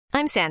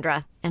I'm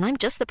Sandra, and I'm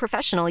just the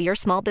professional your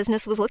small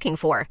business was looking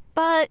for.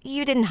 But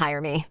you didn't hire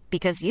me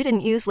because you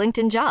didn't use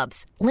LinkedIn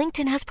Jobs.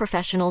 LinkedIn has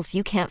professionals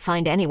you can't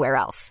find anywhere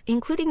else,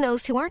 including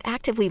those who aren't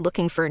actively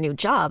looking for a new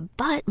job,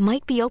 but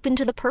might be open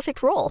to the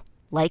perfect role,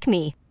 like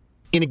me.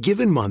 In a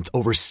given month,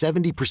 over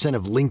 70%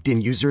 of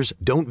LinkedIn users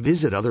don't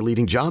visit other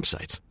leading job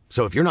sites.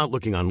 So if you're not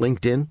looking on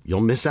LinkedIn,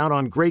 you'll miss out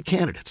on great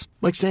candidates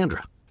like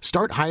Sandra.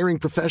 Start hiring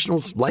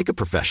professionals like a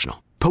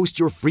professional. Post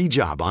your free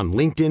job on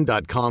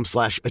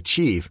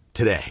linkedin.com/achieve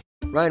today.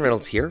 Ryan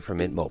Reynolds here from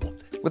Mint Mobile.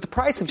 With the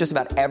price of just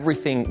about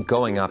everything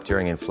going up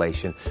during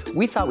inflation,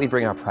 we thought we'd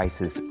bring our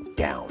prices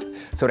down.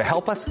 So to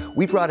help us,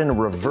 we brought in a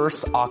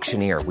reverse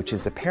auctioneer, which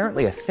is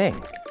apparently a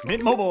thing.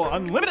 Mint Mobile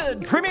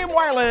Unlimited Premium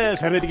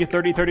Wireless. How to get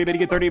 30, 30, bit to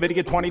get 30, bit to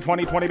get 20,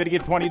 20, 20, bit to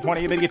get 20,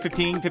 20, bit to get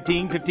 15,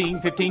 15,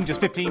 15, 15,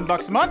 just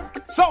 $15 a month?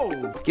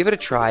 Sold! Give it a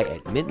try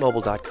at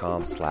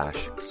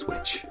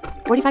mintmobile.com/switch.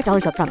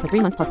 $45 up front for 3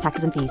 months plus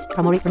taxes and fees.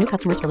 Promo rate for new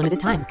customers for limited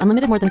time.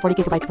 Unlimited more than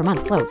 40 gigabytes per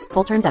month. Slows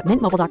full terms at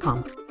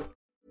mintmobile.com.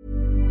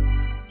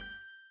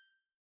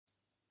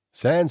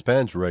 Sans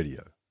Pants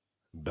Radio.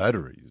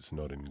 Batteries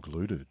not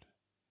included.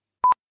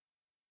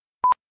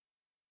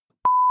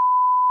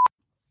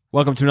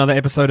 Welcome to another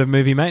episode of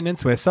Movie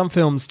Maintenance, where some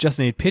films just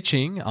need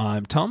pitching.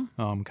 I'm Tom.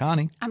 I'm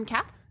Carney. I'm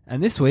Kath.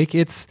 And this week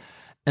it's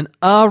an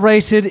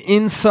R-rated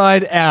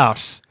Inside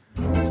Out.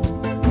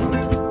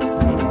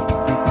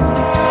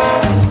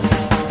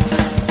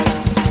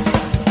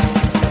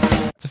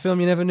 It's a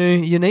film you never knew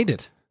you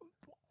needed.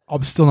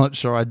 I'm still not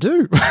sure I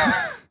do.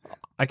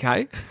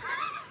 Okay.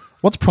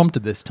 What's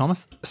prompted this,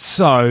 Thomas?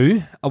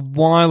 So, a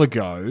while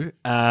ago,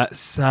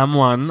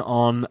 someone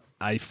on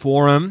a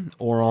forum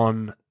or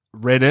on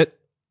Reddit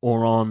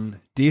or on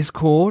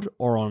Discord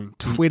or on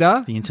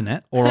Twitter, The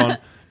internet? or on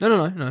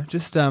no,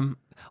 just I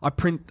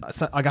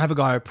have a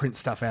guy who prints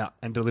stuff out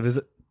and delivers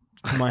it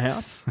to my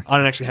house. I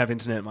don't actually have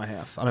internet at my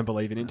house. I don't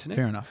believe in internet.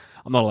 Fair enough.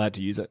 I'm not allowed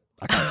to use it.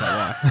 I can't say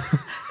why.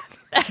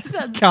 That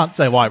sounds Can't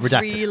say why.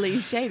 Redacted. really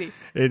shady.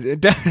 It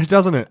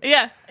doesn't it?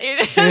 Yeah. I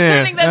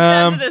Yeah, think that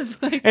sounded as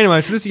like...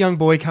 Anyway, so this young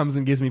boy comes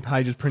and gives me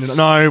pages printed.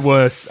 No,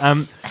 worse.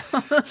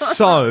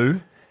 So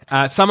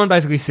someone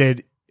basically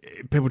said,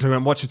 people talking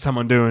about what should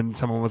someone do, and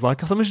someone was like,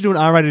 someone should do an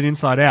R-rated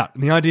Inside Out.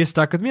 And the idea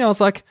stuck with me. I was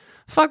like,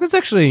 fuck, that's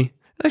actually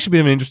a bit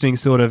of an interesting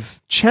sort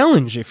of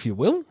challenge, if you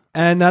will.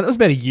 And that was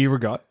about a year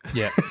ago.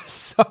 Yeah.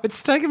 So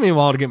it's taken me a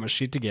while to get my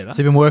shit together.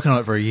 So you've been working on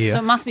it for a year. So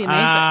it must be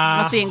amazing. It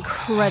must be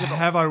incredible.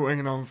 Have I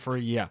working on for a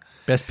year?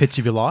 Best pitch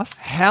of your life?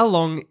 How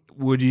long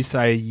would you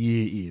say a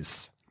year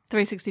is?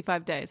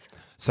 365 days.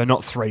 So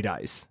not 3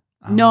 days.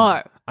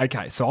 No.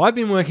 Okay, so I've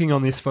been working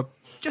on this for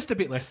just a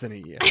bit less than a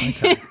year.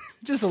 Okay.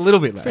 Just a little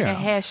bit less. A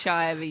hair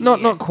shy of a year.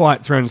 Not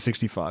quite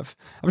 365.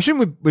 I'm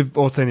assuming we've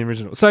all seen the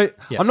original. So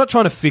Yeah. I'm not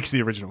trying to fix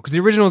the original, because the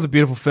original is a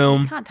beautiful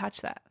film. Can't touch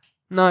that.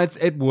 No,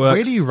 it works.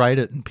 Where do you rate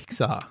it in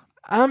Pixar?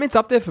 It's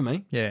up there for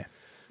me. Yeah.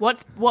 Oh.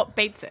 What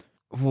beats it?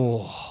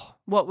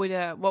 What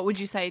would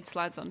you say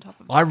slides on top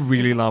of it? I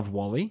really love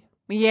WALL-E.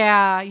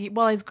 Yeah.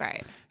 Well, he's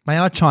great. May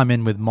I chime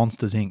in with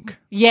Monsters, Inc.?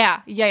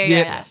 Yeah.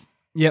 Yep.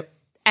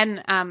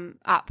 And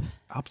Up.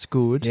 Up's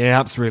good.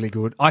 Yeah, Up's really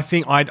good. I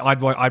think I'd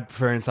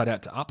prefer Inside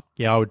Out to Up.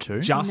 Yeah, I would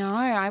too. Just. No,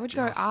 I would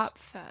go Up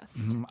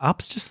first.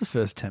 Up's just the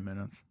first 10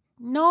 minutes.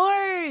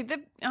 No.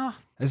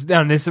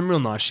 There's some real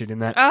nice shit in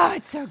that. Oh,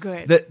 it's so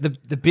good.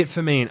 The bit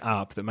for me in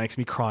Up that makes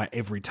me cry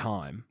every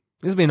time.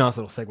 This will be a nice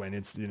little segue in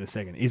a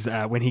second. Is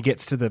when he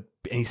gets to and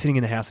he's sitting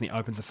in the house and he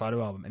opens the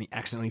photo album and he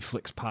accidentally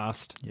flicks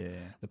past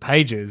the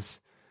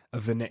pages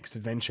of the next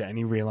adventure, and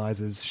he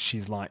realizes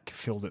she's like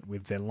filled it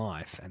with their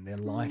life, and their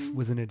life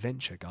was an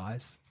adventure,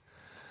 guys.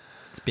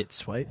 It's a bit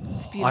sweet.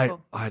 It's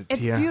beautiful. I had a It's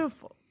tear.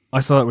 beautiful. I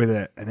saw it with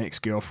an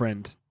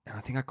ex-girlfriend, and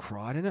I think I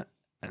cried in it,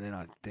 and then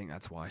I think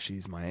that's why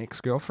she's my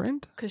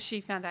ex-girlfriend. Because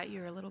she found out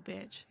you're a little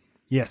bitch.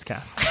 Yes,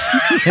 Kath.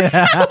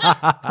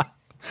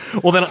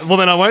 Well, then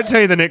I won't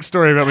tell you the next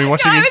story about me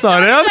watching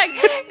Inside Out.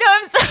 No,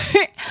 I'm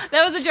sorry.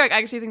 That was a joke. I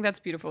actually think that's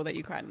beautiful that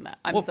you cried in that.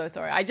 I'm so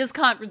sorry. I just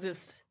can't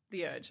resist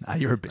the urge. Ah,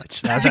 you're a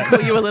bitch. To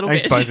call you a little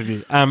Thanks, bitch. both of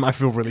you. I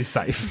feel really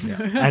safe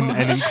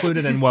and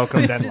included and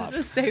welcomed and This loved.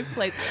 is a safe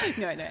place.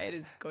 No, it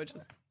is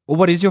gorgeous. Well,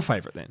 what is your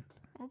favourite then?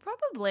 Well,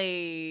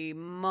 probably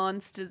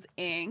Monsters,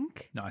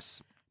 Inc.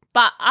 Nice.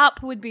 But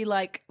Up would be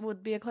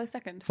a close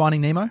second. Finding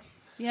Nemo?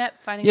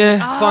 Yep, Finding Finding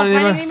Nemo.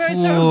 Finding Nemo is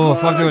so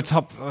If I do good. a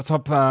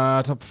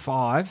top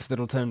 5,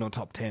 that'll turn into a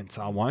top 10,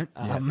 so I won't.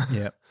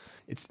 Yeah.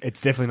 It's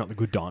definitely not The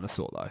Good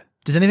Dinosaur, though.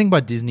 Does anything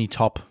by Disney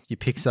top your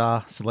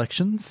Pixar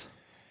selections?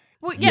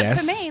 Well, yeah,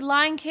 Yes. for me,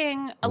 Lion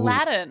King,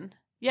 Aladdin.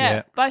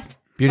 Yeah, both.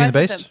 Beauty and the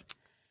both of Beast? them.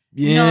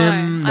 Yeah,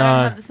 No, I don't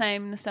have the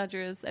same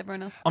nostalgia as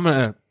everyone else. I'm going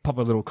to pop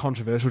a little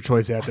controversial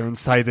choice out there and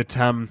say that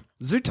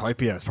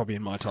Zootopia is probably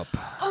in my top.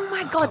 Oh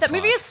my god, that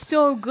movie is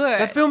so good.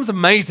 That film's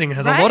amazing. It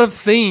has Right? a lot of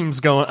themes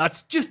going.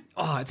 It's just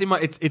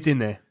it's in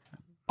there.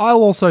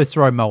 I'll also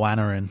throw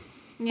Moana in.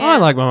 Yeah. I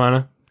like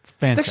Moana. It's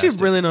fantastic. It's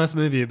actually a really nice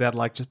movie about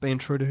like just being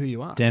true to who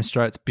you are. Damn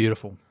straight, it's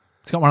beautiful.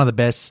 It's got one of the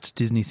best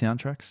Disney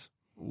soundtracks.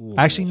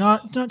 Actually, no,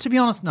 to be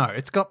honest, no.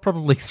 It's got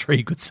probably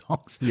 3 good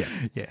songs. Yeah.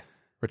 Yeah.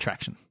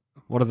 Retraction.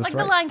 What are the Like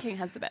three? The Lion King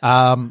has the best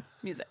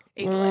music.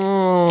 Easily.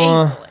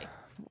 Easily.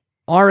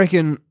 I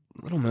reckon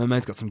Little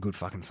Mermaid's got some good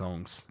fucking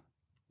songs.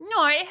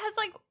 No, it has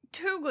like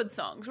 2 good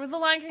songs, whereas The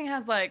Lion King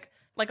has like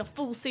a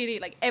full CD.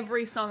 Like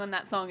every song on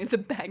that song is a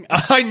banger.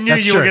 I knew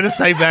That's you were true. going to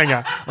say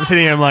banger. I'm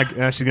sitting here, I'm like,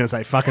 she's going to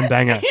say fucking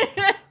banger.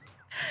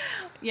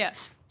 Yeah.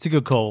 It's a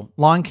good call.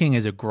 Lion King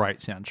is a great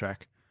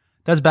soundtrack.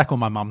 That's back when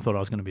my mum thought I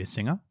was going to be a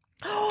singer.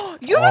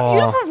 You have a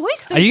beautiful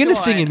voice, though. Are you gonna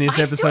Sean. sing in this I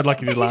still episode like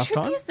you think did that last should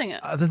time? Be a singer.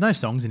 There's no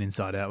songs in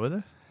Inside Out, were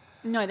there?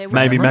 No, they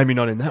Maybe wouldn't.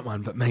 not in that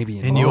one, but maybe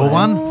in In mine. your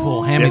one?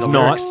 Well, hand me There's the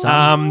not. lyrics,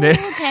 son.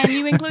 Can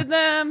you include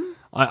them?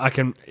 I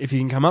can, if you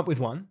can come up with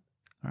one,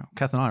 Oh,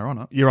 Kath and I are on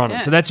it. you're on Yeah.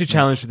 it. So that's your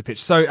challenge for the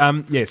pitch. So, so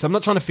I'm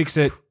not trying to fix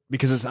it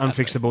because it's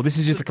unfixable. This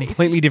is just a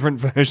completely different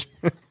version.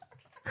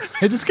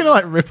 They're just going to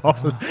like rip off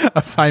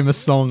a famous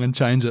song and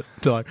change it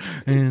to like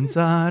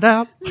Inside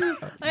Out.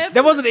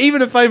 That wasn't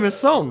even a famous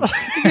song.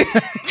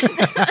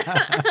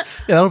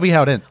 Yeah, that'll be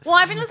how it ends. Well,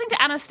 I've been listening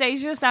to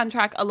Anastasia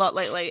soundtrack a lot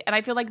lately, and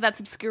I feel like that's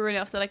obscure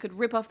enough that I could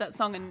rip off that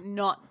song and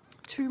not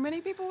too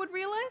many people would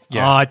realize.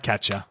 Yeah. Oh, I'd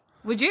catch you.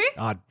 Would you?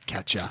 I'd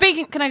catch you.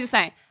 Speaking, can I just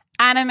say,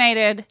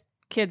 animated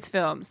kids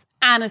films,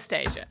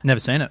 Anastasia. Never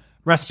seen it.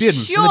 Rasputin, in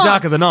the Sure.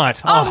 dark of the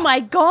night. Oh my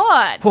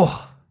god.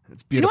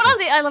 It's Do you know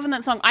beautiful. what I love in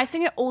that song? I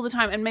sing it all the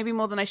time, and maybe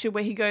more than I should,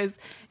 where he goes,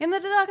 in the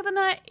dark of the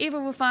night,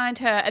 evil will find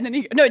her. And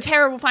then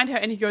terror will find her.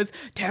 And he goes,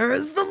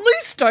 terror's the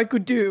least I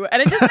could do.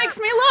 And it just makes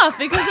me laugh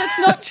because it's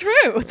not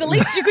true. The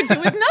least you could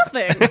do is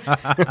nothing.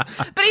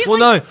 But he's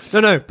Well,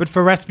 no. But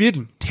for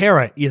Rasputin,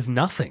 terror is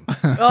nothing.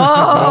 on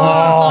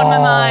my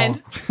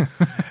mind.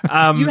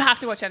 You have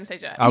to watch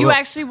Anastasia. You will.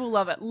 actually will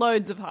love it.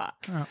 Loads of heart.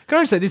 Can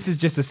I say this is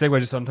just a segue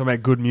just on talking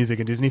about good music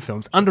and Disney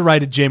films.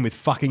 Underrated gem with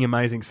fucking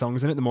amazing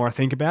songs in it. The more I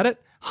think about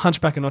it,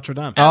 Hunchback of Notre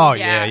Dame. Oh,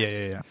 yeah.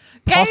 yeah.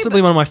 Gabe-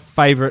 Possibly one of my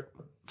favorite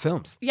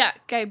films. Yeah,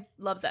 Gabe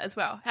loves that as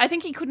well. I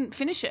think he couldn't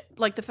finish it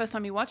like the first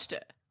time he watched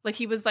it. Like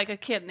he was like a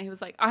kid, and he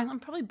was like, "I'm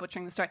probably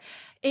butchering the story."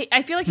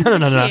 I feel like he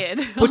was a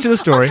kid. Butcher the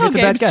story. I'll It's a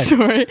tell bad Gabe's game.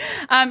 story.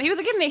 He was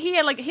a kid, and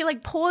he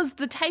paused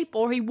the tape,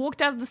 or he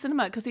walked out of the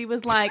cinema because he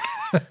was like,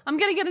 "I'm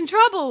gonna get in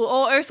trouble,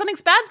 or something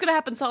bad's gonna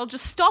happen, so I'll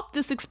just stop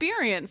this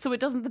experience, so it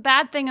doesn't. The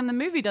bad thing in the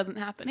movie doesn't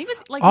happen." He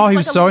was like, He was like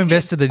a so little kid.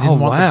 invested that he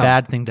didn't want the wow.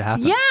 bad thing to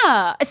happen.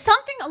 Yeah, it's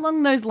something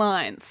along those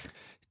lines.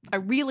 I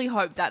really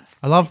hope that's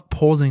I love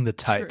pausing the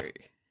tape. true.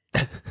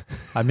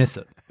 I miss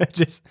it.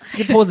 Just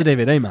you can pause the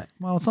DVD, mate.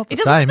 Well, it's not the It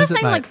doesn't have same, the is it,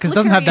 same, mate? like, Because it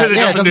doesn't have that. flickery-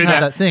 Yeah, it It doesn't doesn't have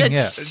do that thing.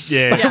 It's-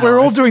 Yeah. Yeah. We're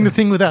all doing the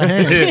thing with our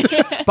hands.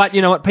 But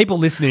you know what? People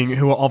listening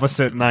who are of a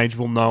certain age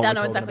will know. I what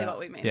know we're exactly talking about.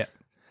 what we mean. Yeah.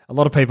 A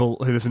lot of people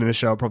who listen to this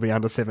show are probably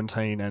under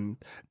 17 and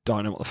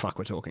don't know what the fuck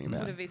we're talking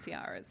about, What a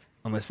VCR is.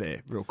 unless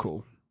they're real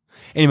cool.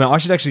 Anyway, I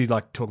should actually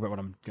talk about what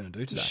I'm going to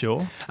do today.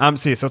 Sure.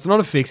 So it's not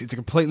a fix. It's a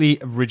completely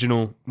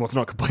original. Well, it's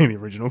not completely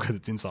original because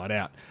it's Inside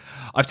Out.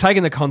 I've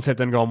taken the concept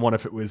and gone, what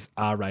if it was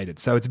R-rated?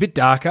 So it's a bit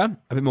darker,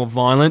 a bit more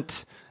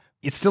violent.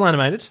 It's still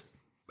animated.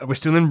 We're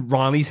still in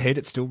Riley's head.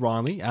 It's still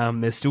Riley.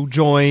 There's still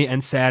joy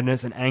and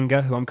sadness and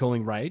anger, who I'm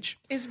calling rage.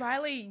 Is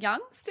Riley young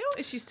still?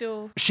 Is she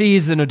still? She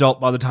is an adult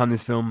by the time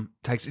this film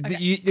takes.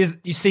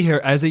 You see her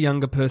as a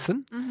younger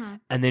person,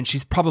 and then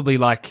she's probably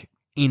like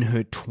in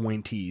her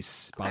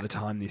 20s by the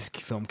time this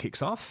film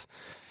kicks off.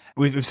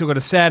 We've still got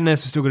a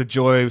sadness, we've still got a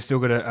joy, we've still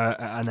got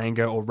an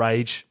anger or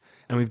rage,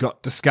 and we've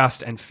got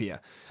disgust and fear.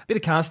 A bit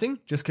of casting,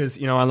 just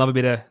because I love a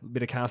bit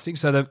of casting.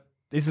 So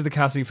this is the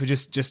casting for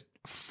just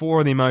 4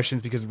 of the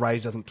emotions because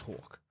rage doesn't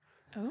talk.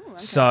 Oh, okay.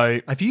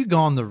 So Have you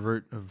gone the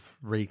route of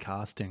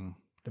recasting?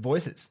 the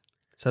voices.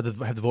 So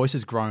have the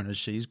voices grown as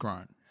she's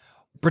grown?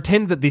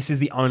 Pretend that this is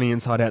the only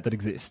Inside Out that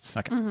exists.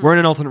 Okay. We're in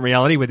an alternate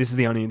reality where this is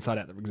the only Inside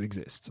Out that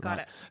exists. Got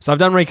it. So I've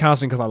done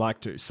recasting because I like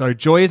to. So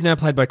Joy is now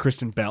played by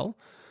Kristen Bell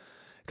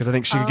because I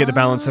think she could get the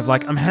balance of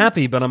like, I'm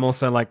happy, but I'm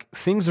also like,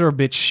 things are a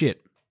bit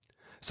shit.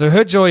 So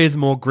her joy is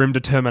more grim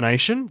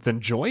determination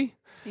than joy.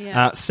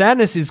 Yeah.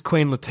 Sadness is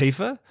Queen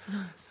Latifah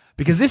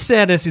because this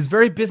sadness is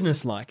very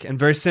businesslike and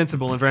very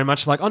sensible and very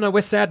much like, oh no,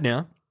 we're sad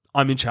now.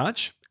 I'm in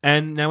charge.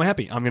 And now we're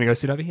happy. I'm going to go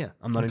sit over here.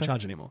 I'm not in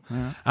charge anymore.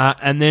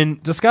 And then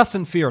disgust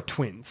and fear are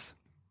twins.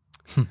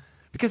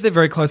 Because they're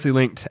very closely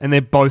linked and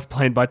they're both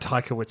played by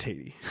Taika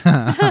Waititi.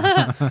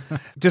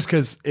 Just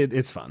because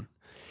it's fun.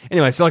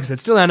 Anyway, so like I said,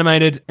 still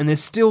animated and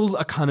there's still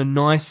a kind of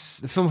nice...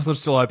 The film sort of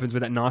still opens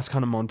with that nice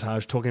kind of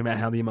montage talking about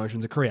how the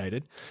emotions are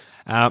created.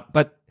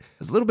 But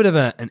there's a little bit of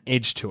an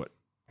edge to it.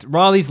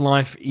 Riley's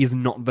life is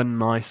not the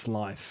nice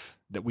life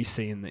that we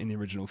see in the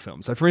original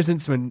film. So, for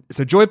instance,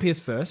 Joy appears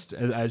first,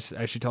 as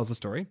she tells the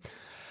story.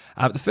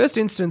 The first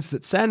instance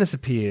that sadness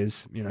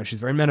appears,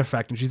 she's very matter of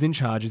fact and she's in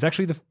charge, is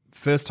actually the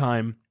first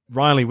time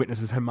Riley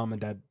witnesses her mum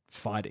and dad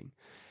fighting.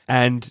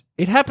 And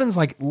it happens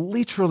like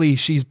literally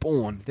she's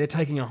born, they're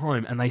taking her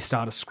home, and they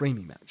start a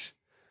screaming match.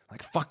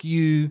 Like, fuck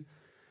you.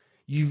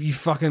 You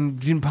fucking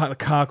didn't park the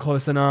car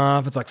close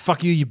enough. It's like,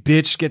 fuck you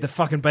bitch. Get the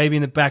fucking baby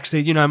in the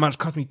backseat. You know how much it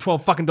cost me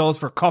 $12 fucking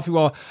for a coffee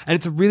while. And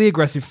it's a really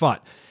aggressive fight.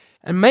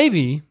 And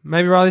maybe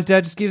Riley's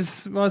dad just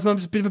gives Riley's mum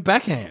just a bit of a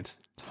backhand.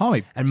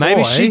 Tommy, And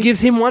maybe she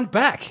gives him one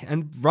back.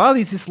 And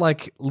Riley's this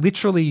like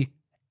literally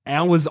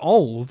hours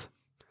old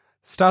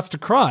starts to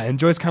cry. And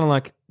Joy's kind of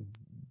like,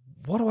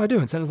 what do I do?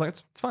 And Santa's like,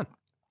 it's fine.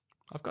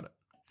 I've got it.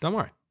 Don't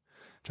worry.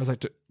 Joy's like,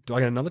 do I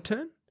get another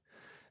turn?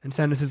 And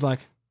Sadness is like,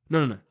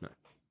 no.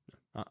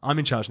 I'm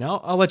in charge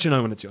now. I'll let you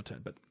know when it's your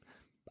turn, but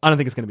I don't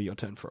think it's going to be your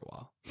turn for a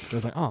while.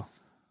 Joy's like, oh,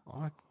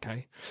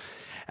 okay.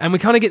 And we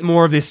kind of get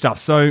more of this stuff.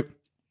 So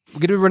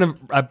we're going to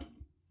run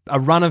a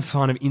run of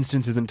kind of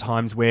instances and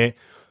times where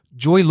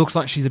Joy looks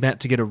like she's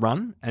about to get a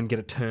run and get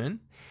a turn,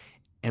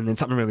 and then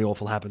something really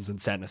awful happens, and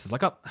Sadness is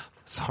like, "Oh,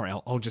 sorry,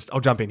 I'll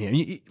jump in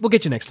here. We'll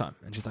get you next time."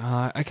 And she's like,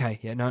 "Oh, okay,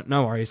 yeah,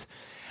 no worries."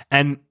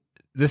 And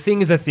the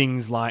things are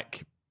things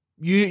like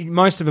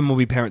most of them will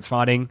be parents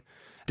fighting.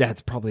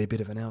 Dad's probably a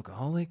bit of an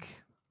alcoholic,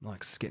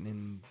 likes getting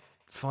in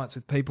fights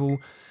with people.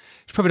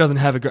 She probably doesn't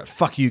have a great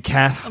fuck you,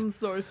 Kath. I'm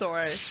so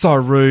sorry. So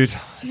rude.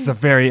 It's a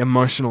very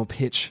emotional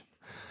pitch.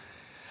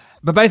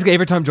 But basically,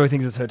 every time Joy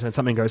thinks it's her turn,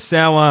 something goes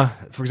sour.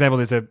 For example,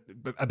 there's a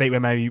beat where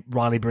maybe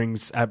Riley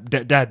brings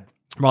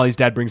Riley's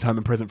dad brings home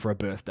a present for her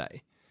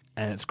birthday,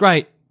 and it's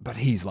great, but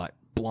he's like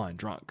blind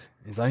drunk.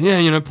 He's like,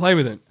 yeah, play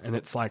with it, and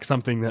it's like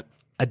something that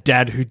a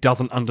dad who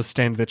doesn't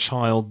understand their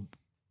child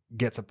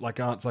gets it's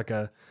like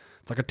a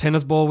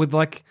tennis ball with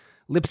like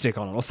lipstick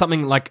on it, or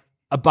something like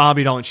a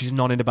Barbie doll, and she's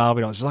not into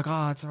Barbie dolls. She's like,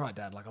 oh, it's all right,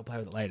 Dad. Like, I'll play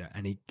with it later.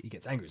 And he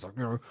gets angry. He's like,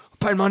 I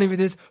paid money for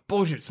this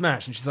bullshit,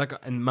 smash. And she's like,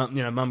 and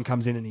Mum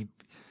comes in and he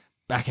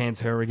backhands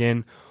her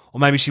again, or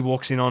maybe she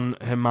walks in on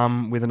her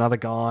mum with another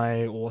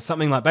guy or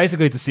something like.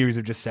 Basically, it's a series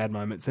of just sad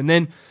moments. And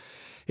then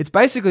it's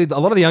basically a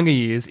lot of the younger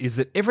years is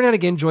that every now and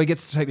again Joy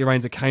gets to take the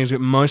reins occasionally,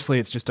 but mostly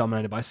it's just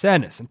dominated by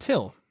Sadness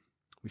until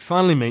we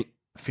finally meet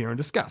Fear and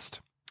Disgust.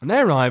 And they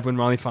arrive when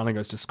Riley finally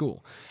goes to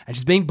school, and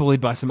she's being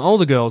bullied by some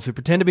older girls who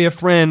pretend to be a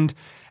friend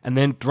and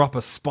then drop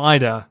a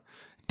spider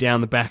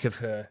down the back of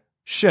her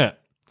shirt.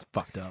 It's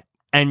fucked up.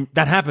 And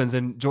that happens,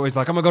 and Joy's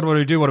like, oh my God,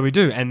 what do we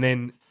do? And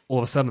then all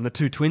of a sudden, the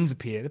two twins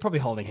appear. They're probably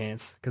holding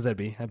hands because that'd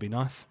be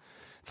nice.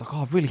 It's like, oh,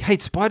 I really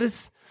hate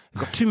spiders.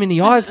 They've got too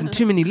many eyes and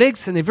too many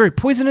legs, and they're very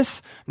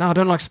poisonous. No, I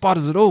don't like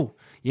spiders at all.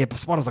 Yeah, but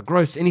spiders are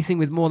gross. Anything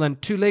with more than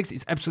 2 legs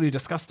is absolutely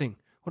disgusting.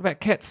 What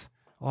about cats?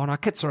 Oh, no,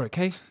 cats are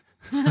okay.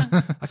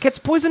 Are cats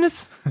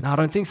poisonous? No, I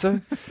don't think so.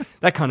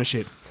 That kind of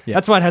shit. Yeah.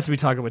 That's why it has to be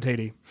Taika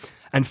Waititi.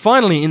 And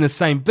finally, in the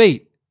same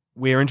beat,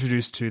 we're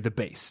introduced to the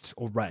Beast,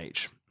 or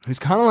Rage, who's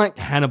kind of like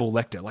Hannibal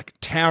Lecter, like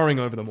towering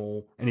over them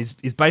all, and is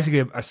basically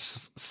a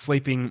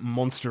sleeping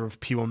monster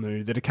of pure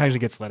mood that occasionally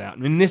gets let out.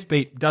 And in this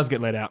beat, does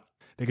get let out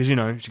because, she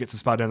gets the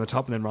spider down the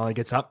top, and then Riley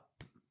gets up,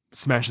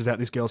 smashes out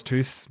this girl's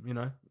tooth,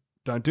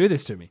 don't do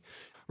this to me.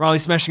 Riley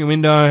smashing a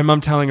window, her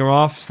mum telling her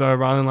off, so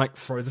Riley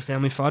throws a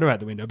family photo out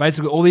the window.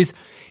 Basically, all these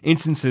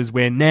instances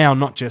where now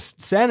not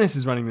just Sadness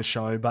is running the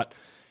show, but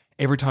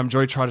every time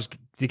Joy tries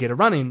to get a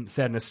run in,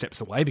 Sadness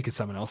steps away because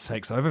someone else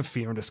takes over.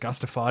 Fear and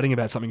Disgust are fighting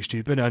about something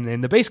stupid, and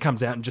then the Beast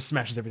comes out and just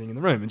smashes everything in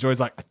the room. And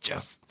Joy's like, I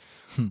just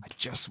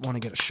want to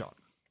get a shot.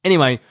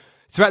 Anyway,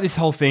 throughout this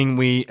whole thing,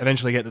 we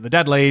eventually get that the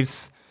dad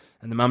leaves,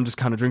 and the mum just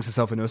kind of drinks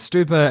herself into a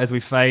stupor as we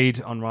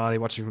fade on Riley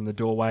watching from the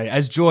doorway,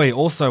 as Joy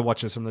also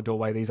watches from the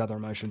doorway these other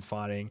emotions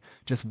fighting,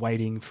 just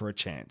waiting for a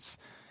chance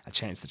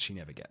that she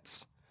never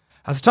gets.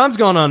 As time's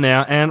gone on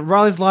now, and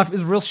Riley's life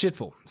is real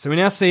shitful. So we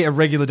now see a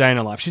regular day in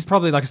her life. She's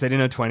probably, like I said,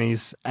 in her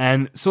 20s,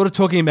 and sort of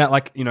talking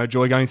about,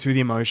 Joy going through the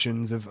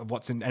emotions of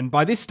what's in. And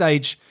by this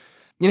stage,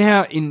 you know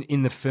how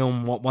in the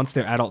film, once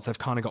they're adults, they've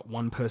kind of got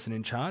one person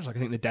in charge? Like, I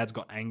think the dad's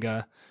got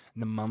anger,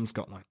 and the mum's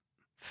got,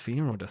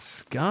 fear or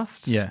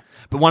disgust. Yeah.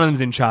 But one of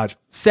them's in charge.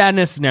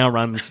 Sadness now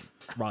runs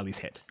Riley's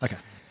head. Okay.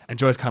 And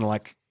Joy's kind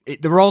of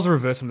the roles are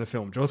reversed from the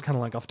film. Joy's kind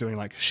of off doing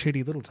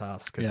shitty little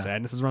tasks because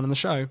Sadness is running the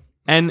show.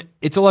 And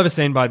it's all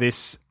overseen by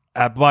this,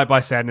 by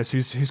Sadness,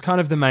 who's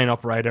kind of the main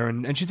operator,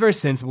 and she's very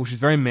sensible, she's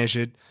very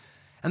measured.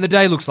 And the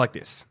day looks like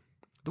this.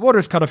 The water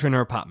is cut off in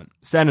her apartment.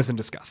 Sadness and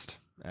disgust.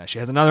 She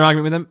has another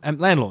argument with him,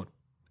 landlord.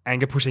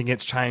 Anger pushing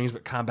against change,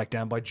 but calmed back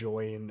down by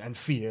Joy and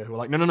Fear, who are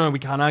like, no, we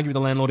can't argue with the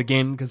landlord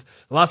again, because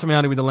the last time we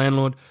argued with the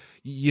landlord,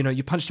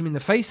 you punched him in the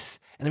face,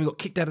 and then we got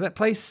kicked out of that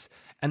place,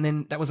 and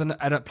then that was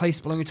at a place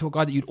belonging to a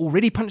guy that you'd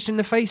already punched in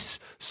the face,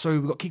 so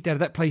we got kicked out of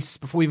that place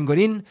before we even got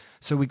in,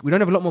 so we don't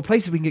have a lot more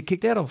places we can get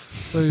kicked out of,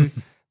 so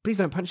please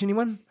don't punch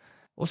anyone.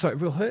 Also,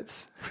 it real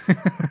hurts.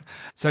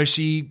 So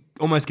she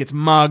almost gets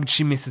mugged.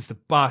 She misses the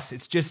bus.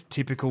 It's just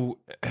typical.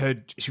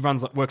 She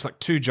works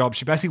 2 jobs.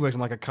 She basically works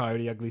in a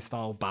Coyote Ugly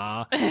style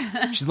bar.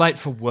 She's late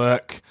for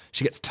work.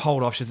 She gets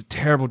told off. She has a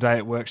terrible day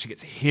at work. She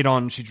gets hit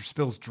on. She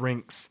spills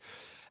drinks.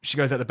 She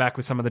goes out the back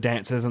with some of the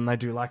dancers, and they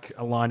do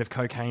a line of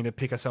cocaine to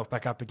pick herself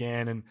back up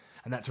again. And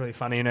that's really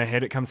funny. In her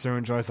head, it comes through,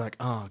 and Joy's like,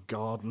 oh,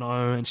 God,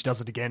 no. And she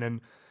does it again.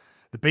 And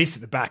the Beast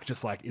at the back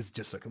is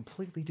just a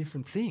completely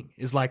different thing.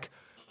 Is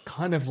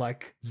kind of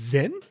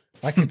Zen.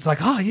 It's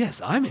oh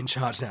yes, I'm in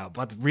charge now,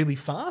 but really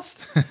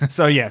fast.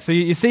 So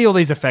you see all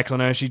these effects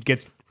on her. She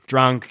gets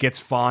drunk, gets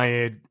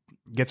fired,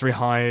 gets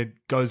rehired,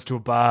 goes to a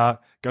bar,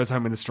 goes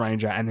home with a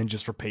stranger, and then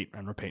just repeat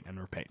and repeat and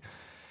repeat.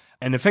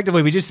 And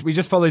effectively, we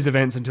just follow these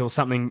events until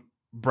something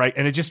break,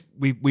 and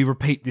we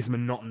repeat this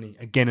monotony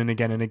again and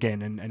again and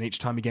again. And each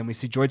time again, we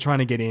see Joy trying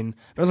to get in,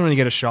 but doesn't really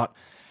get a shot.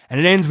 And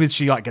it ends with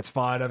she like gets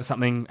fired over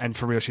something, and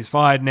for real, she's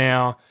fired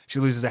now. She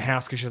loses her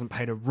house because she hasn't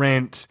paid her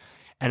rent,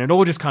 and it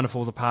all just kind of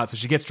falls apart. So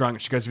she gets drunk,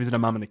 and she goes to visit her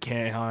mum in the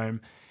care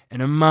home,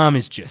 and her mum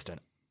is just an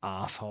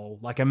asshole.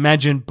 Like,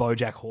 imagine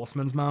BoJack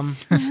Horseman's mum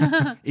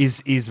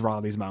is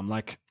Riley's mum.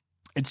 Like,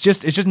 it's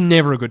just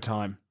never a good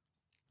time.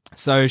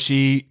 So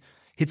she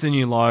hits a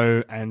new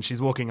low, and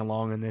she's walking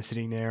along, and they're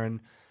sitting there, and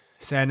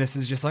Sadness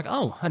is just like,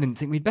 "Oh, I didn't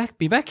think we'd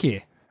be back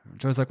here."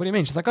 Joy's like, "What do you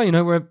mean?" She's like, "Oh, you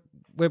know,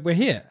 we're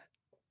here."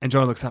 And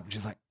Joy looks up, and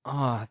she's like,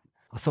 "Oh,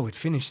 I thought we'd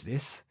finish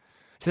this."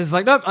 She says,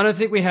 like, "Nope, I don't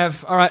think we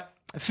have. All right,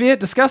 Fear,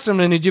 Disgust, I'm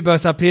going to need you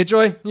both up here,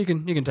 Joy. You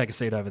can take a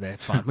seat over there.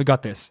 It's fine. We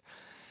got this."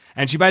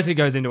 And she basically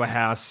goes into a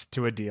house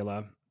to a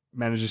dealer,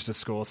 manages to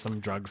score some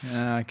drugs.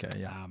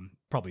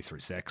 Probably through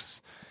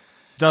sex.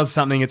 Does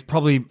something. It's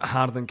probably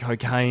harder than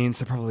cocaine,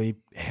 so probably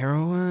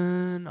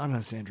heroin. I don't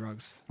understand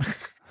drugs.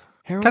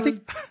 Heroin? Kathy?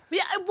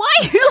 Yeah, why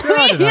are you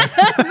looking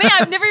at me?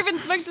 I've never even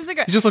smoked a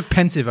cigarette. You just look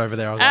pensive over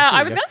there.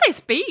 I was going to say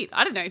speed.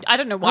 I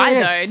don't know why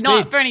though. Speed.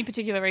 Not for any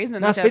particular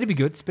reason. No, speed would be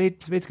good.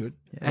 Speed's good.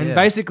 And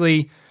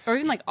basically, or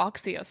even like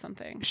Oxy or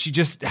something. she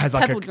just has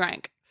like Pebble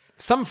drank.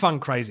 some fun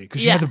crazy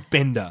because she Yeah. has a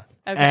bender,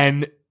 Okay.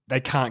 and they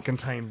can't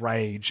contain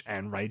Rage,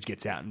 and Rage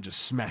gets out and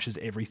just smashes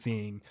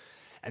everything.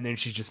 And then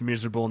she's just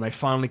miserable, and they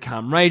finally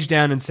calm Rage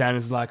down, and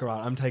Sadness is like, "All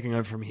right, I'm taking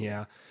over from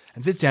here,"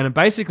 and sits down. And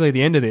basically, at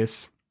the end of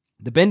this,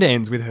 the bender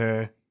ends with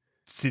her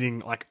sitting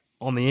like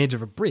on the edge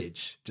of a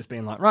bridge, just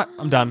being like, "Right,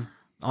 I'm done.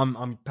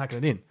 I'm packing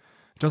it in." So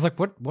I was like,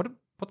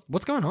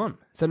 what's going on?"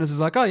 Sadness is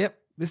like, "Oh, yep,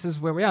 this is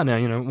where we are now.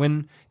 You know,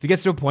 if it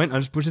gets to a point, I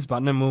just push this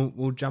button and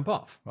we'll jump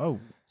off." Oh,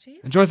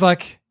 And Joy's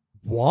like,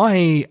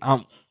 "Why?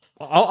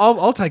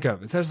 I'll take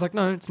over." So it's like,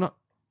 "No, it's not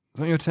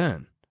your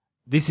turn.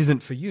 This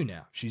isn't for you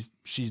now. She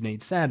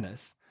needs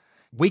Sadness.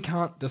 We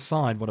can't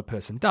decide what a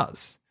person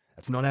does.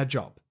 That's not our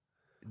job.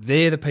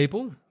 They're the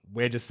people.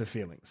 We're just the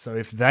feeling. So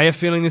if they are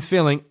feeling this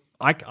feeling,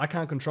 I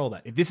can't control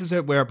that. If this is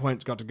where our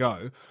point's got to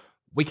go,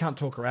 we can't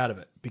talk her out of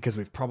it because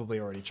we've probably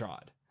already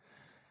tried."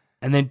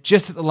 And then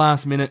just at the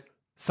last minute,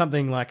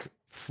 something like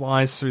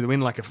flies through the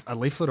wind like a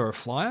leaflet or a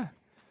flyer,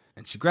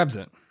 and she grabs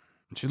it.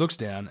 And she looks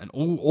down, and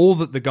all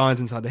that the guys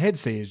inside the head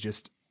see is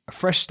just a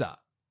fresh start.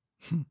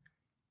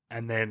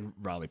 And then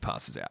Riley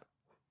passes out.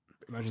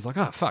 Imogen's like,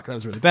 "Oh, fuck, that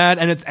was really bad."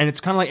 And it's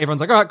kind of like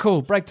everyone's like, "All right,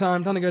 cool, break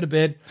time to go to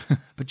bed."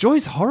 But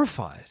Joy's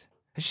horrified.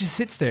 And she just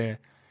sits there,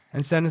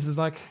 and Sadness is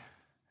like,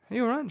 "Are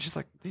you all right?" And she's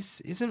like, "This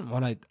isn't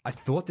what I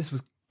thought this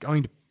was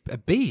going to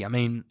be. I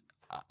mean,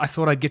 I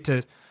thought I'd get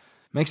to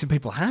make some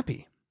people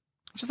happy."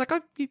 She's like,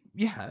 "Oh,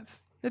 you have.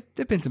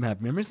 There've been some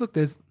happy memories. Look,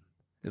 there's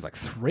like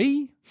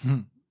 3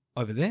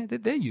 over there.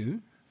 They're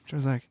you." She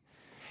was like,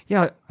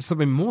 "Yeah, it's still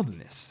been more than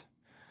this."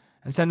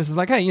 And Sadness is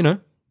like, "Hey, you know,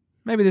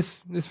 maybe this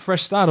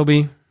fresh start will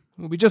be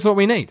just what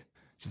we need."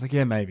 She's like,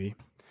 "Yeah, maybe."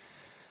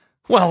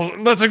 Well,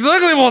 that's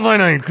exactly what they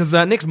need, because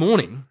next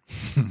morning,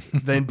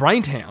 then in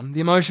Braintown, the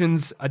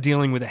Emotions are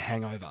dealing with a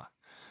hangover.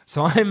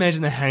 So I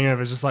imagine the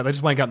hangover is just like, they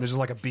just wake up and there's just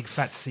like a big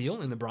fat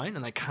seal in the brain,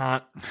 and they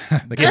can't,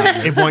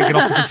 it won't get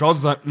off the controls.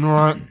 It's like,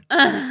 no,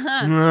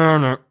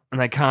 and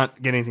they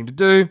can't get anything to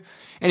do.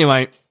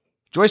 Anyway,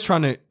 Joy's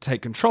trying to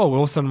take control, but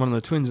all of a sudden one of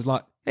the twins is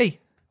like, "Hey,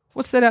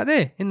 what's that out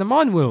there in the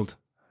mind world?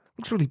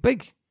 Looks really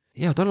big."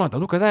 "Yeah, I don't like the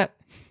look of that.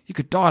 You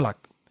could die like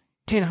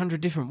 1,000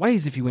 different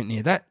ways if you went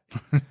near that."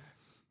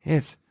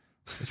 Yes,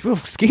 it's real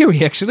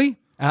scary actually.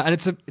 And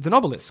it's an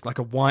obelisk, like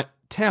a white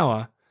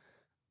tower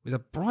with a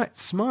bright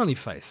smiley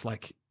face,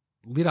 like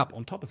lit up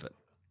on top of it.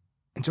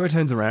 And Joy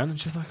turns around and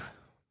she's like,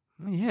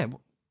 "Oh yeah,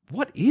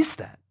 what is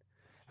that?"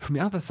 From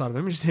the other side of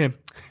them, you just hear,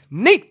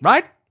 "Neat,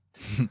 right?"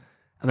 And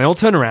they all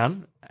turn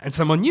around, and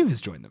someone new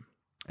has joined them.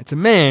 It's a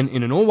man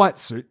in an all-white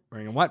suit,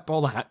 wearing a white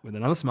bowler hat with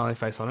another smiley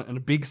face on it, and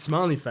a big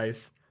smiley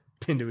face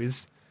pinned to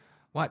his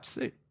white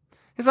suit.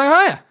 He's like,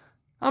 "Hiya,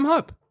 I'm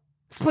Hope.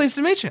 It's pleased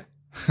to meet you."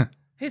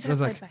 Who's I was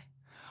Hope like, played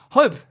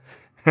Hope.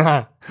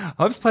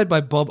 Hope's played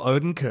by Bob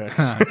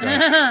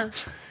Odenkirk.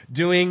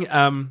 Doing,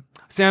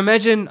 so I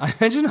imagine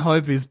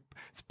Hope is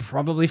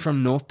probably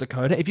from North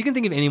Dakota. If you can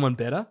think of anyone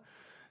better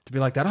to be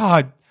like that,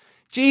 "Oh,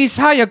 geez,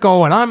 how you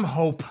going? I'm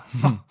Hope.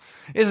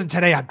 Isn't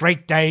today a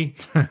great day?"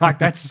 Like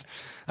that's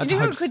Do you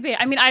know who it could be?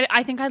 I mean,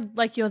 I think I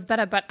like yours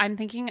better, but I'm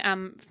thinking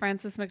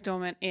Frances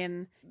McDormand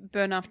in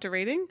Burn After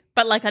Reading,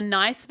 but like a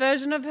nice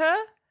version of her.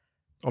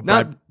 Or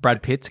No.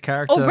 Brad Pitt's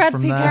character. Oh, Brad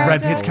from Pitt that. character.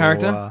 Brad Pitt's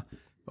character.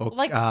 Or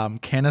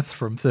Like- Kenneth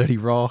from 30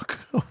 Rock.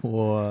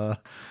 Or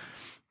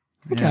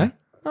Okay. Yeah.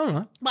 I don't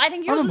know. But I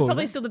think I'm yours on is board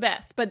probably with still the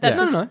best, but that's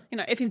Yeah. just, No. you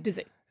know, if he's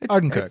busy,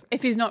 Odenkirk.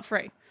 if he's not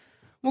free.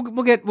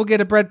 We'll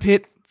get a Brad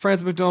Pitt,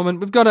 Frances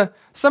McDormand. We've got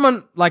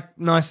someone like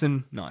nice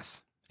and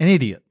nice. An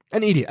idiot.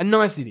 An idiot, a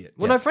nice idiot.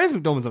 Well, Yeah. no, Frances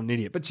McDormand's not an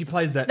idiot, but she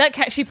plays that.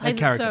 She plays it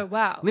character. so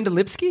well. Linda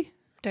Lipsky?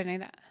 Don't know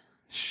that.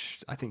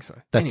 I think so.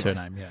 That's Anyway.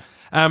 her name, yeah.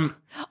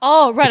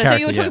 Oh, right. I thought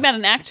you character, were talking yeah. about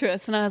an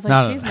actress, and I was like,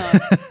 No, no, she's no.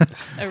 not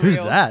a Who's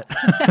real that?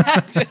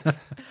 actress.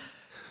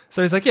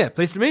 So he's like, "Yeah,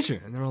 pleased to meet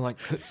you." And they're all like,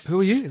 "Who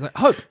are you?" He's like,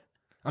 "Hope.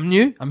 I'm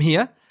new. I'm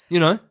here. You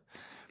know,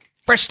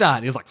 fresh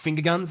start." He's like,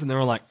 finger guns, and they're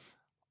all like,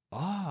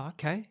 "Oh,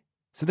 okay.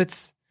 So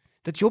that's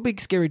your big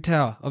scary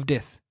tower of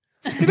death.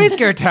 You mean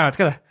scary tower? It's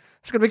got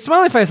a big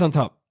smiley face on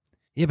top.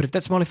 Yeah, but if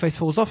that smiley face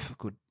falls off, it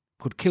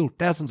could kill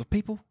thousands of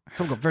people. It's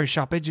all got very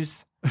sharp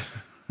edges.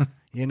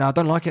 Yeah, no, I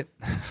don't like it.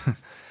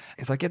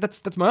 It's like, yeah,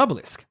 that's my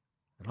obelisk.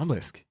 An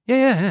obelisk?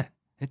 Yeah.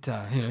 It,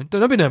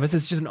 don't be nervous.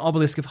 It's just an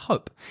obelisk of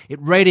hope. It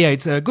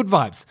radiates good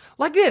vibes,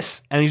 like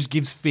this. And he just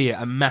gives Fear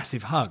a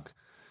massive hug.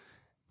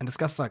 And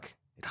Disgust's like,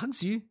 it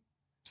hugs you?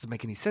 Doesn't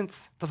make any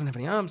sense. Doesn't have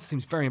any arms.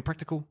 Seems very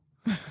impractical.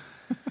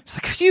 She's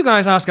like, you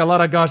guys ask a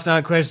lot of gosh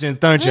darn questions,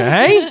 don't you,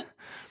 hey?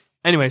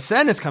 Anyway,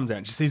 Sadness comes out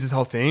and she sees this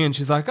whole thing and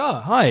she's like, oh,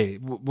 hi,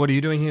 what are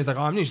you doing here? He's like,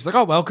 oh, I'm new. She's like,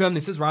 oh, welcome.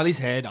 This is Riley's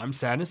head. I'm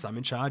Sadness. I'm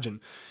in charge.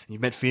 And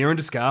you've met Fear and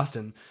Disgust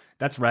and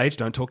that's Rage.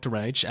 Don't talk to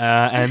Rage.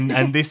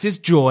 And this is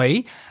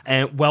Joy.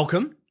 And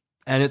welcome.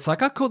 And it's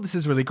like, oh, cool. This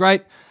is really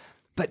great.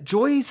 But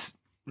Joy's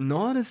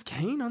not as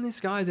keen on this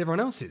guy as everyone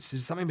else is.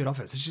 There's something a bit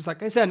off it. So she's like,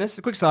 hey, Sadness,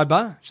 a quick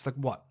sidebar. She's like,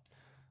 what?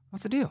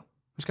 What's the deal?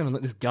 I'm just going to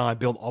let this guy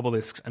build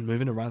obelisks and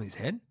move into Riley's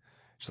head?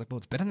 She's like, well,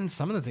 it's better than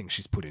some of the things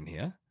she's put in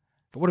here.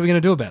 But what are we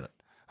going to do about it?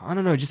 I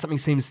don't know. Just something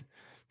seems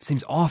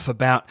off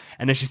about.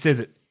 And as she says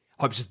it,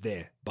 Hope's just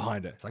there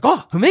behind her. It's like,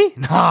 oh, who, me?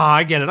 No,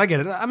 I get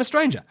it. I'm a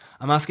stranger.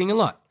 I'm asking a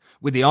lot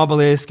with the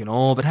obelisk and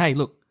all. But hey,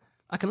 look,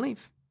 I can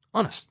leave.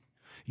 Honest.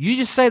 You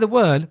just say the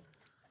word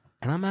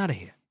and I'm out of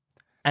here.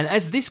 And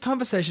as this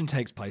conversation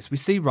takes place, we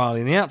see Riley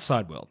in the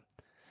outside world.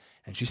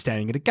 And she's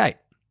standing at a gate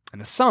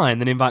and a sign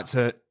that invites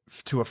her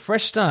to a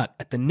fresh start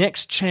at the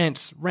Next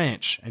Chance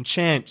Ranch. And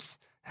Chance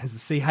has a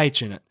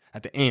CH in it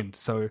at the end.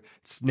 So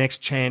it's Next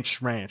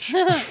Chance Ranch.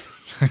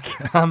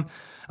 A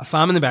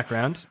farm in the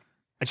background.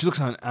 And she looks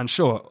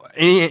unsure.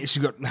 She's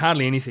got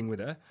hardly anything with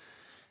her.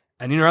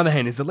 And in her other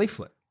hand is the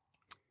leaflet.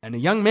 And a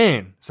young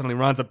man suddenly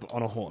rides up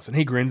on a horse and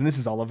he grins, and this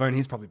is Oliver, and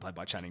he's probably played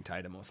by Channing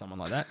Tatum or someone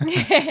like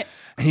that.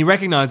 And he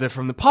recognised her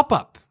from the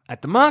pop-up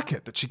at the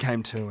market that she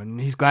came to,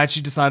 and he's glad she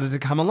decided to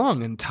come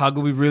along, and Tug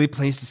will be really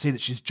pleased to see that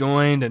she's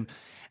joined,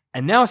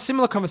 and now a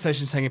similar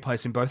conversation is taking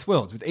place in both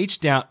worlds, with each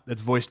doubt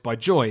that's voiced by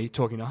Joy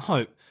talking to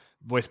Hope,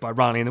 voiced by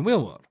Riley in the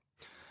real world.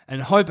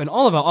 And Hope and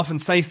Oliver often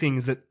say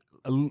things that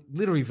are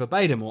literally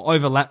verbatim or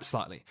overlap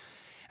slightly.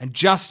 And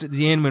just at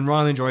the end, when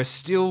Riley and Joy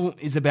still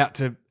is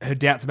her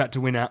doubt's about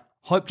to win out,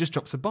 Hope just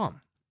drops a bomb.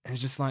 And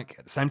it's just like,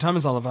 at the same time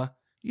as Oliver,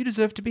 you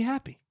deserve to be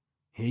happy.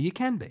 Here you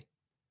can be.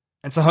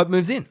 And so Hope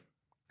moves in.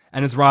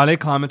 And as Riley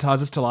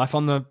acclimatizes to life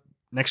on the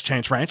Next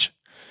Chance Ranch,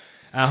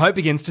 Hope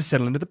begins to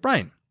settle into the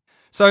brain.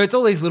 So it's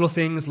all these little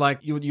things like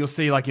you'll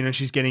see, like,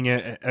 she's getting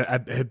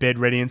her bed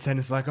ready and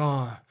Santa's like,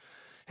 oh,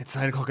 it's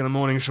 8 o'clock in the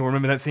morning. She'll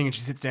remember that thing. And she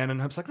sits down and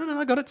Hope's like, no,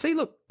 I got it. See,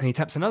 look. And he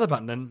taps another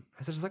button and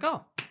her sister's like,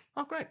 oh,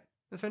 great.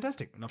 That's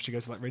fantastic. And off she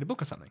goes to read a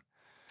book or something.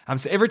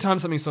 So every time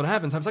something sort of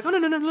happens, Hope's like, oh,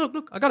 no,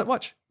 look, I got it,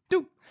 watch,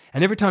 do.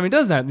 And every time he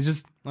does that, there's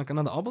just like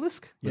another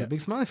obelisk with a big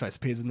smiley face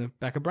appears in the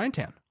back of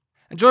Braintown.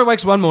 And Joy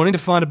wakes one morning to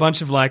find a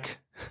bunch of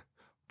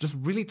just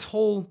really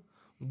tall,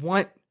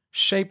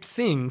 white-shaped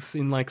things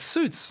in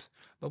suits,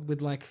 but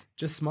with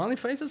just smiley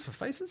faces for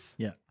faces.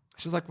 Yeah.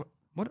 She's like,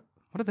 what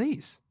are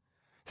these?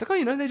 It's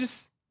like, oh, they're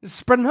just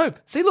spreading hope.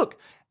 See, look.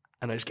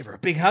 And they just give her a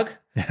big hug.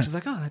 Yeah. She's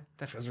like, oh,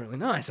 that feels really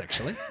nice,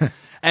 actually.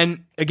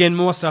 And again,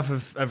 more stuff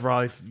of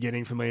Riley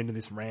getting familiar into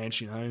this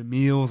ranch,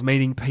 meals,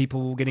 meeting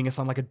people, getting us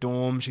on a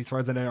dorm. She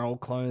throws in her old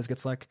clothes,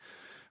 gets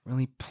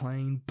really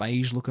plain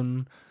beige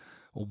looking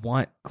or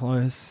white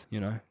clothes,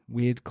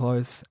 weird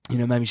clothes.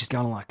 Maybe she's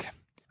going to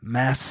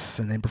mass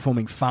and then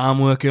performing farm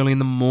work early in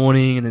the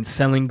morning and then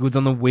selling goods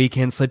on the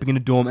weekend, sleeping in a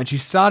dorm. And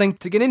she's starting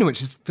to get into it.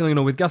 She's feeling it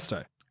all with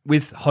gusto,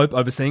 with Hope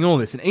overseeing all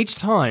this. And each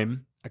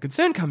time a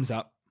concern comes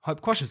up, Hope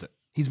quashes it.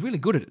 He's really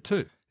good at it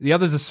too. The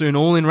others are soon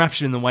all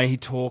enraptured in the way he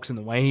talks and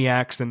the way he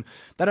acts, and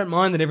they don't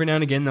mind that every now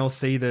and again they'll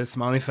see the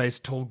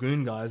smiley-faced tall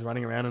goon guys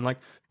running around and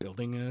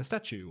building a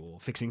statue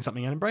or fixing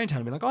something out in Braintown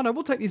and be like, oh no,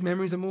 we'll take these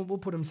memories and we'll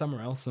put them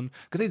somewhere else, and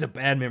because these are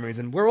bad memories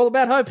and we're all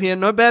about hope here,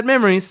 no bad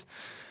memories.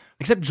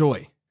 Except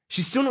Joy.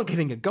 She's still not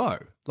getting a go.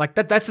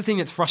 That's the thing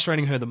that's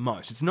frustrating her the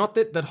most. It's not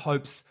that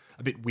Hope's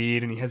a bit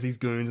weird and he has these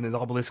goons and there's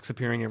obelisks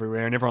appearing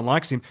everywhere and everyone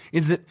likes him,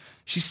 is that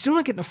she's still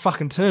not getting a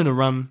fucking turn to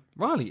run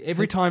Riley.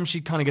 Every time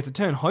she kind of gets a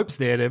turn, Hope's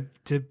there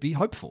to be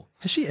hopeful.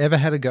 Has she ever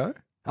had a go?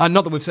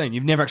 Not that we've seen.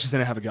 You've never actually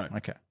seen her have a go.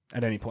 Okay.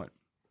 At any point.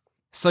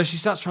 So she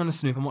starts trying to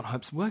snoop on what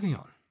Hope's working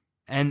on.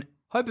 And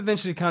Hope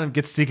eventually kind of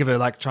gets sick of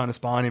her trying to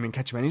spy on him and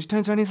catch him. And he just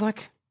turns around and he's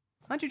like,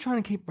 aren't you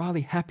trying to keep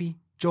Riley happy,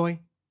 Joy?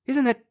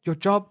 Isn't that your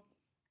job,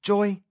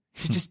 Joy?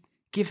 To just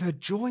give her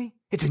joy?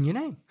 It's in your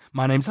name.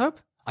 My name's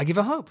Hope. I give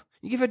her hope.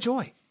 You give her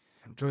joy.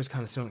 And Joy's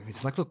kind of still looking at me.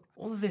 It's like, look,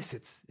 all of this,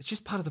 it's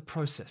just part of the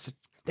process.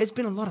 There's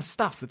been a lot of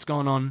stuff that's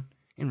gone on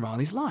in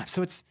Riley's life.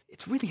 So it's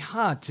really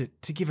hard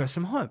to give her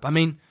some hope. I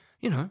mean,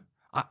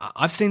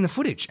 I've seen the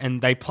footage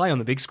and they play on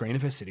the big screen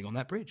of her sitting on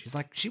that bridge. He's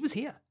like, she was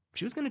here.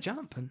 She was going to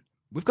jump and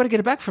we've got to get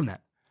her back from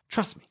that.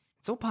 Trust me.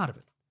 It's all part of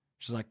it.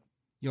 She's like,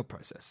 your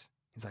process.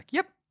 He's like,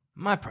 yep,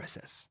 my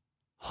process.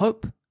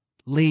 Hope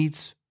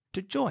leads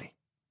to joy.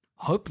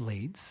 Hope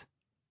leads,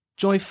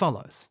 joy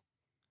follows.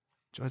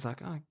 Joy's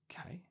like, oh,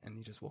 okay. And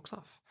he just walks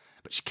off.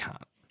 But she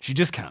can't. She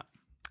just can't.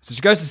 So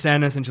she goes to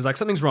Sadness and she's like,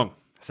 something's wrong.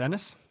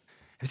 Sadness,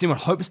 you seen what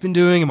Hope's been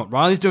doing and what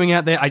Riley's doing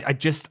out there? I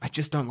just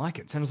don't like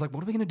it. Sandra's like,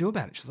 what are we going to do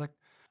about it? She's like,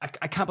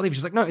 I can't believe it.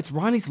 She's like, no, it's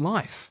Riley's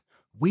life.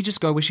 We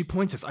just go where she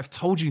points us. I've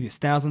told you this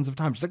thousands of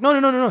times. She's like,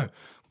 no.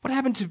 What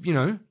happened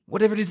to,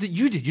 whatever it is that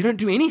you did? You don't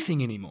do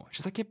anything anymore.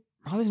 She's like, yeah,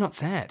 Riley's not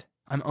sad.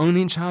 I'm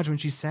only in charge when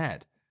she's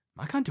sad.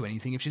 I can't do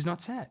anything if she's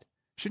not sad.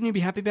 Shouldn't you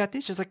be happy about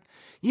this? She's like,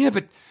 yeah,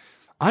 but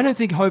I don't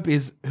think Hope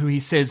is who he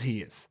says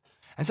he is.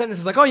 And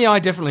Sandra's like, oh yeah, I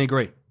definitely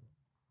agree.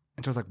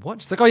 And Joy's like,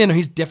 what? She's like, oh yeah, no,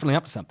 he's definitely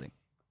up to something.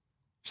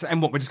 She's like,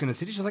 and what, we're just going to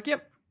sit here? She's like,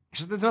 yep.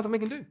 She's like, there's nothing we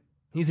can do.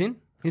 He's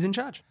in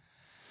charge.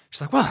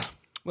 She's like, well,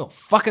 we'll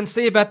fucking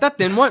see about that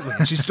then, won't we?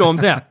 And she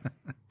storms out.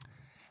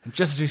 And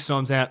just as she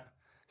storms out,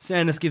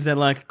 Sanders gives that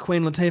like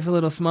Queen Latifah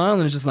little smile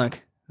and is just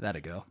like, that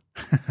a girl.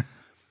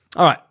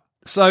 All right.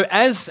 So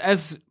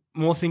as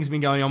more things have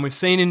been going on, we've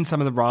seen in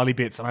some of the Riley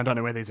bits, and I don't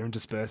know where these are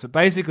interspersed, but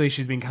basically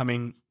she's been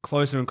coming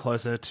closer and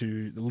closer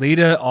to the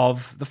leader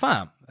of the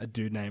farm, a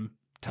dude named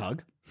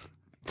Tug.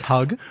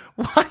 Tug?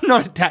 Why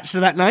not attached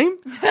to that name?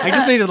 I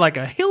just needed like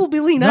a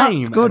hillbilly name.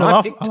 No, it's good. I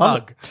I picked love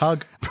Tug. it.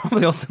 Tug.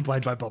 Probably also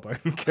played by Bob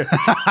Odenkirk.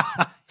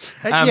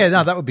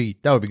 That would be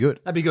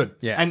good. That'd be good.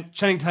 Yeah. And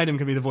Channing Tatum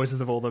can be the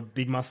voices of all the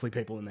big muscly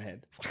people in the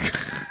head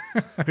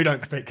who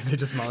don't speak because they're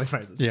just smiley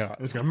faces. Yeah.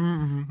 They just go,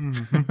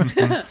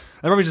 They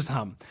probably just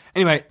hum.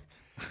 Anyway,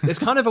 there's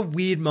kind of a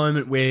weird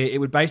moment where it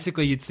would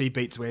basically, you'd see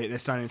beats where they're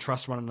starting to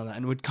trust one another,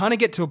 and it would kind of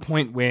get to a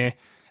point where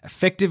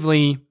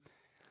effectively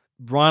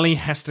Riley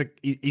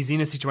is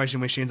in a situation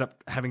where she ends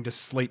up having to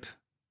sleep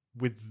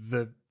with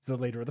the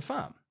leader of the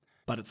farm.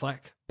 But it's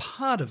like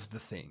part of the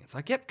thing. It's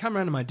like, yep, come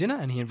around to my dinner.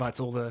 And he invites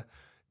all the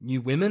new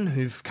women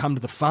who've come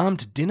to the farm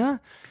to dinner. And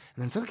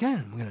then it's like, okay,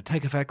 we're going to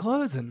take off our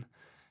clothes and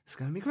it's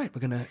going to be great.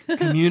 We're going to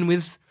commune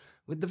with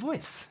the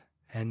voice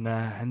and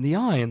the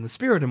eye and the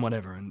spirit and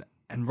whatever.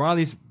 And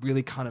Riley's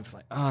really kind of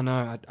like, oh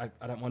no,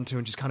 I don't want to.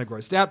 And she's kind of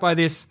grossed out by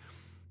this.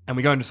 And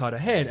we go inside her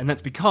head. And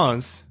that's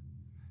because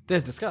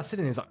there's Disgust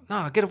sitting there. He's like,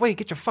 no, get away.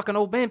 Get your fucking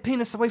old man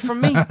penis away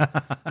from me.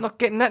 I'm not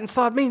getting that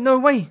inside me. No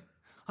way.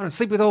 I don't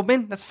sleep with old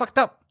men. That's fucked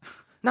up.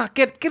 Nah,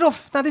 get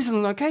off. No, this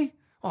isn't okay.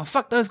 Oh,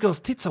 fuck, those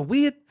girls' tits are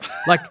weird.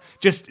 Like,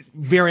 just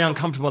very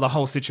uncomfortable with the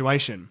whole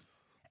situation.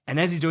 And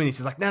as he's doing this,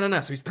 he's like,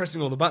 no. So he's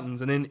pressing all the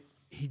buttons, and then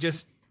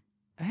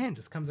a hand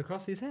just comes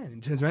across his hand. And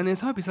he turns around, and there's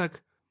Hope. He's like,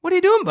 what are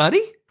you doing,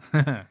 buddy?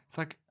 It's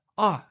like,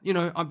 we're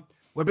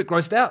a bit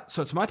grossed out,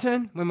 so it's my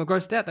turn. When we're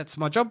grossed out, that's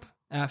my job.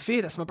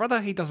 Fear, that's my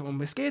brother. He does it when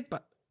we're scared,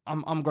 but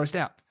I'm grossed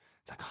out.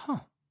 It's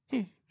like,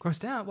 you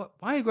grossed out? What?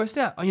 Why are you grossed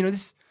out? Oh,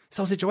 this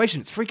whole situation,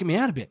 it's freaking me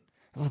out a bit.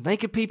 There's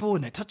naked people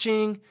and they're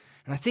touching,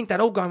 and I think that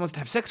old guy wants to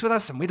have sex with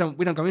us, and we don't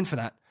go in for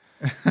that.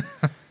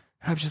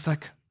 I'm just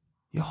like,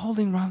 you're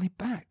holding Riley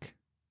back.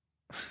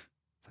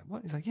 It's like,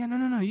 what? He's like, yeah,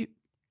 no, you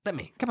let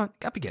me. Come on,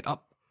 up you get.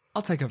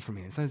 I'll take over from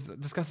here. So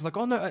Disgust is like,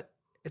 oh no,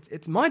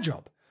 it's my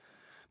job.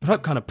 But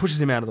Hope kind of pushes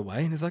him out of the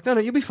way, and he's like, no,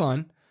 you'll be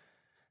fine.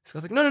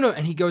 Disgust's like, no,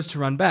 and he goes to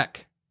run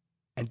back.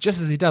 And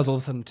just as he does, all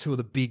of a sudden, two of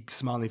the big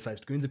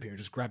smiley-faced goons appear and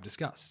just grab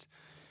Disgust.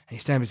 And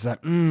he stands there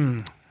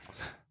like,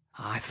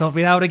 I thought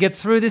we'd be able to get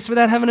through this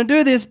without having to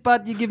do this,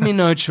 but you give me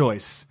no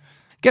choice.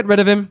 Get rid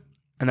of him.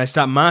 And they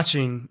start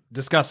marching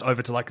Disgust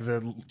over to like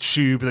the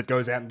tube that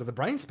goes out into the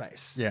brain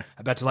space. Yeah.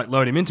 About to like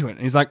load him into it.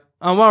 And he's like,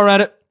 oh, while we're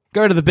at it,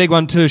 go to the big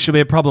one too. She'll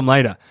be a problem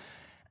later.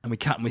 And we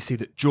cut and we see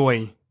that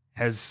Joy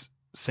has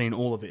seen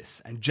all of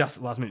this. And just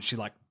at the last minute, she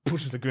like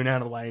pushes the goon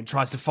out of the way and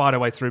tries to fight her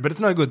way through. But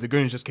it's no good. The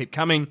goons just keep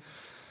coming.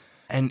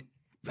 And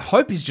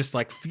Hope is just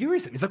like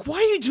furious. He's like, why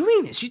are you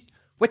doing this?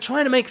 We're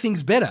trying to make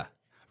things better.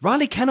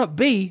 Riley cannot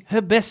be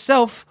her best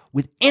self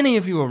with any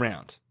of you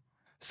around.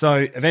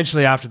 So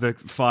eventually after the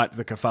fight,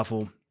 the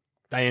kerfuffle,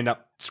 they end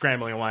up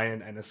scrambling away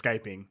and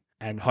escaping.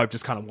 And Hope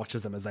just kind of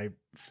watches them as they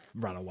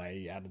run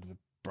away out of the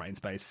brain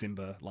space,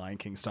 Simba, Lion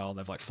King style.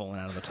 They've like fallen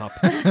out of the top.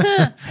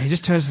 And he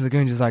just turns to the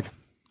goon and just like,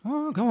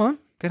 oh, go on,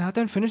 get out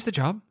there and finish the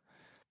job.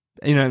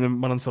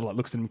 And one of them sort of like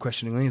looks at him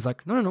questioningly. He's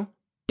like, no,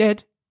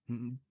 dead.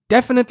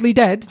 Definitely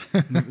dead.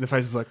 The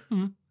face is like,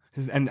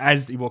 And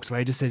as he walks away,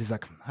 he just says, he's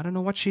like, I don't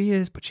know what she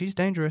is, but she's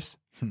dangerous.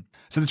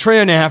 So the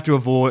trio now have to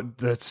avoid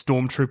the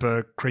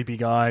stormtrooper creepy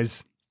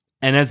guys.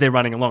 And as they're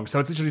running along, so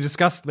it's literally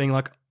Disgust being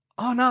like,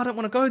 oh no, I don't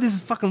want to go. This is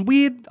fucking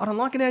weird. I don't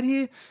like it out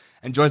here.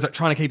 And Joy's like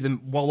trying to keep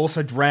them while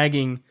also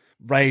dragging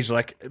Rage.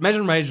 Like,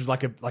 imagine Rage was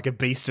like a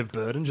beast of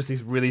burden, just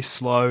this really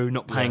slow,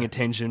 not paying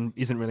attention,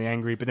 isn't really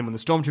angry. But then when the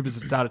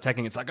stormtroopers start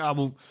attacking, it's like,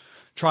 we'll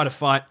try to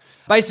fight.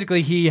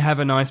 Basically, here you have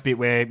a nice bit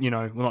where,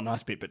 well, not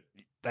nice bit, but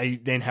they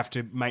then have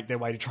to make their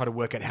way to try to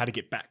work out how to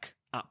get back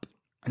up.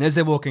 And as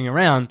they're walking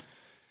around,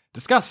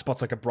 Disgust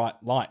spots like a bright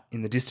light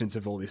in the distance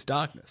of all this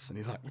darkness. And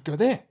he's like, go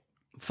there.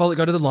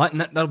 Go to the light,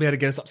 and that'll be able to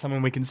get us up somewhere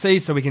we can see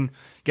so we can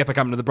get back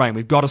up into the brain.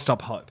 We've got to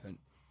stop Hope. And,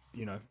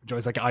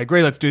 Joy's like, I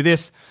agree, let's do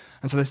this.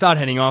 And so they start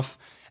heading off,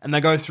 and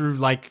they go through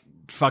like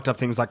fucked up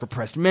things like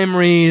repressed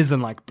memories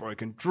and like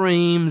broken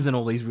dreams and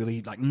all these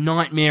really like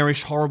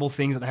nightmarish, horrible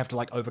things that they have to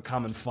like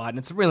overcome and fight. And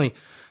it's a really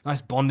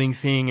nice bonding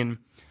thing. And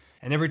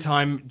every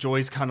time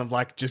Joy's kind of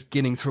like just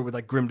getting through it with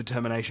like grim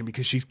determination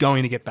because she's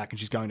going to get back and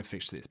she's going to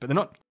fix this. But they're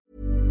not.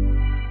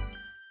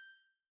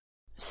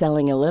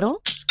 Selling a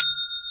little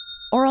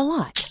or a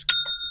lot?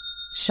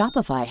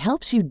 Shopify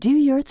helps you do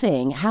your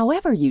thing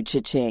however you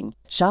cha-ching.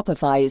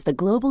 Shopify is the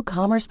global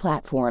commerce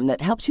platform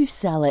that helps you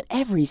sell at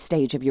every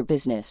stage of your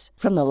business.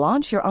 From the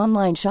launch your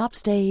online shop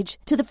stage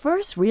to the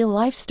first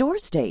real-life store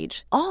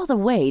stage, all the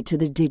way to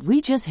the did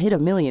we just hit a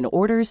million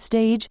orders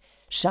stage.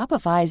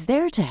 Shopify is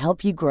there to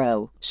help you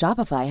grow.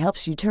 Shopify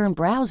helps you turn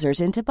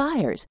browsers into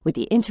buyers with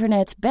the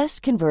internet's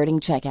best converting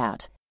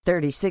checkout.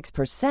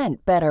 36%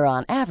 better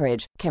on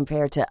average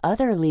compared to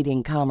other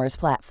leading commerce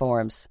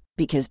platforms.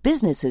 Because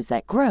businesses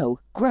that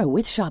grow, grow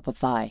with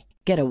Shopify.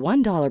 Get a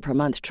 $1 per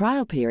month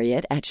trial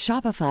period at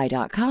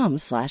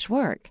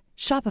shopify.com/work.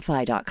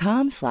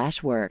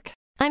 Shopify.com/work.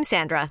 I'm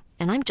Sandra,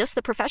 and I'm just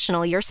the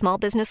professional your small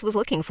business was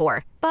looking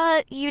for.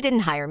 But you didn't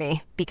hire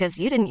me because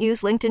you didn't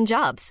use LinkedIn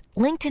Jobs.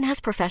 LinkedIn has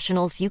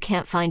professionals you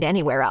can't find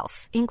anywhere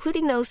else,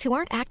 including those who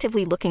aren't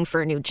actively looking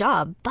for a new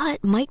job,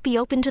 but might be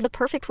open to the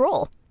perfect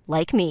role,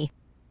 like me.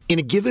 In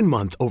a given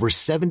month, over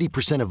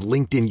 70% of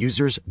LinkedIn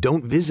users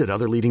don't visit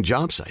other leading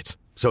job sites.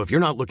 So if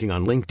you're not looking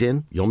on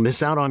LinkedIn, you'll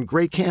miss out on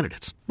great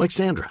candidates like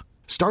Sandra.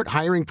 Start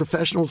hiring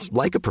professionals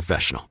like a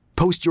professional.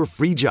 Post your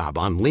free job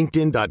on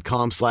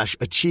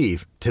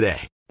linkedin.com/achieve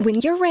today. When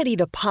you're ready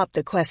to pop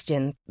the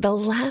question, the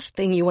last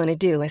thing you want to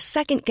do is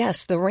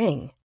second-guess the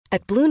ring.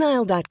 At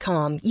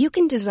BlueNile.com, you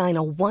can design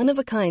a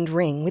one-of-a-kind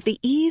ring with the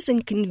ease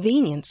and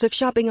convenience of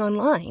shopping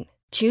online.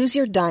 Choose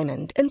your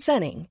diamond and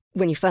setting.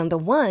 When you find the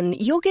one,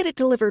 you'll get it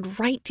delivered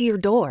right to your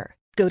door.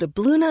 Go to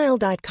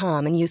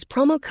BlueNile.com and use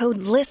promo code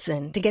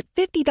LISTEN to get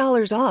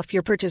 $50 off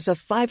your purchase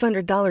of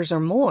 $500 or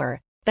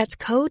more. That's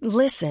code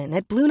LISTEN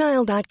at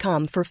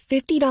BlueNile.com for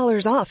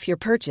 $50 off your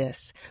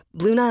purchase.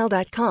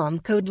 BlueNile.com,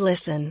 code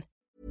LISTEN.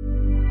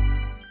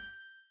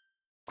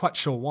 Quite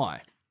sure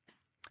why.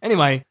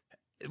 Anyway,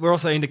 we're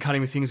also into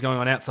cutting with things going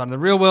on outside in the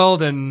real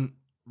world, and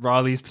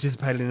Riley's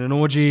participated in an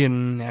orgy,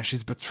 and now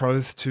she's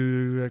betrothed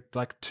to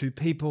like two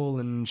people,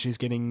 and she's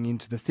getting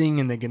into the thing,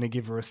 and they're going to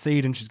give her a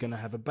seed, and she's going to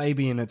have a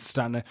baby, and it's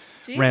starting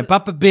to ramp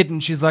up a bit,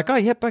 and she's like, oh,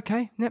 yep,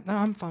 okay, yep, no,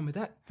 I'm fine with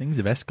that. Things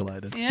have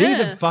escalated. Yeah. Things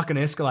have fucking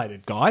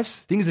escalated,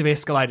 guys. Things have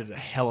escalated a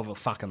hell of a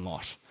fucking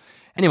lot.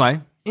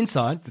 Anyway,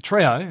 inside, the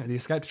trio, the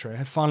escaped trio,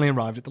 have finally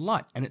arrived at the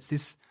light, and it's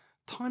this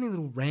tiny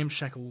little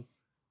ramshackle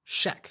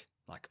shack,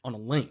 like on a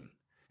lean,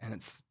 and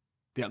it's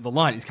the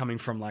light is coming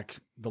from like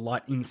the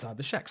light inside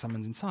the shack.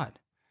 Someone's inside.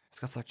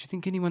 Scott's like, do you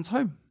think anyone's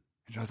home?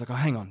 And Joe's like, oh,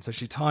 hang on. So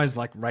she ties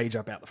like Rage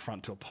up out the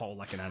front to a pole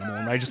like an animal,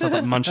 and Rage just starts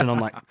like munching on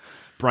like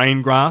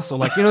brain grass or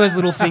like, you know, those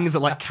little things that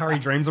like carry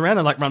dreams around.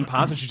 They like run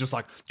past, and she's just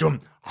like, dum,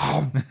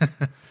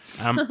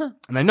 and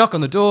they knock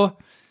on the door,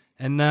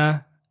 and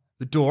the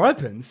door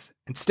opens,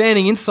 and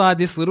standing inside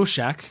this little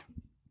shack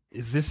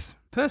is this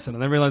person.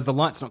 And they realize the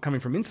light's not coming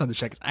from inside the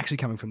shack; it's actually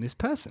coming from this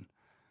person.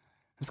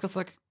 And Scott's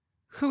like,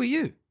 who are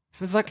you?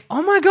 So it's like,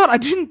 oh my God, I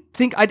didn't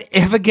think I'd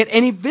ever get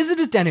any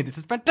visitors down here. This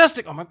is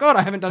fantastic. Oh my God,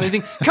 I haven't done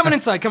anything. Come on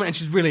inside, come on. And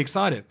she's really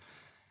excited.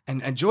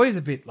 And Joy is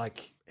a bit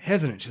like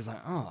hesitant. She's like,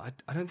 oh,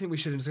 I don't think we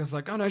should. And Scott's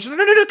like, oh no. She's like,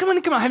 no, come on,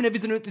 I haven't had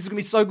visitors. This is going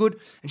to be so good.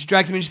 And she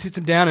drags him in, she sits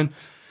him down,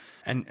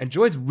 and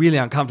Joy's really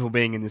uncomfortable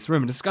being in this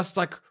room. And Scott's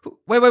like,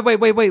 wait,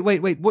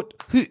 what?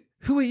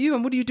 Who are you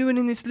and what are you doing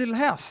in this little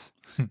house?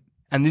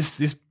 And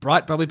this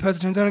bright, bubbly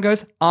person turns around and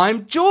goes,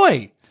 I'm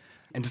Joy.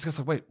 And Scott's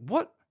like, wait,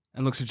 what?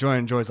 And looks at Joy,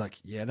 and Joy's like,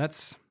 yeah,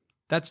 that's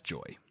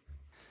Joy.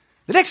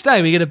 The next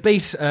day, we get a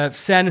beat of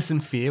sadness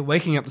and fear,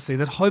 waking up to see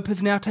that Hope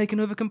has now taken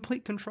over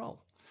complete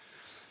control.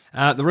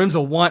 The room's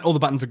all white, all the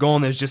buttons are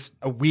gone, there's just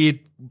a weird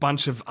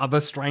bunch of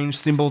other strange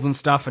symbols and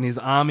stuff, and his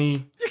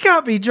army... You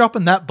can't be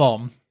dropping that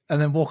bomb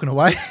and then walking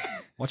away.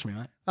 Watch me,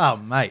 mate. Oh,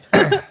 mate.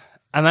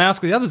 And they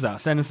ask where the others are.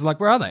 Sadness is like,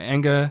 where are they?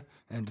 Anger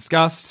and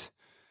disgust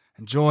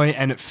and joy.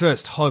 And at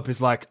first, Hope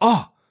is like,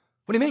 oh,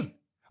 what do you mean?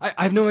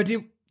 I have no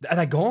idea. Are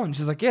they gone?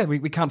 She's like, yeah,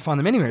 we can't find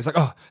them anywhere. It's like,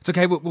 oh, it's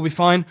okay, we'll be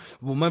fine.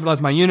 We'll mobilize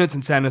my units.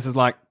 And Sadness is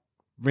like,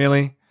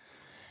 really?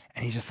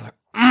 And he's just like,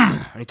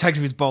 and he takes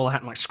off his bowler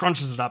hat and like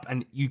scrunches it up,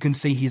 and you can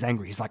see he's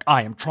angry. He's like,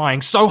 I am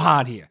trying so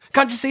hard here.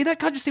 Can't you see that?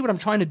 Can't you see what I'm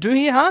trying to do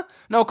here, huh?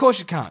 No, of course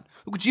you can't.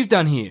 Look what you've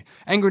done here.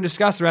 Anger and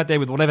disgust are out there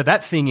with whatever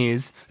that thing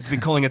is that's been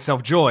calling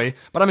itself Joy,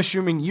 but I'm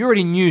assuming you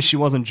already knew she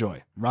wasn't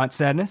Joy, right,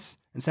 Sadness?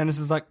 And Sadness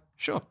is like,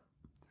 sure.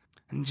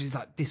 And she's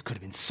like, this could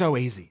have been so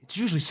easy. It's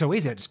usually so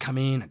easy. I just come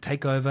in and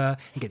take over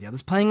and get the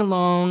others playing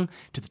along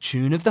to the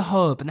tune of the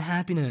hope and the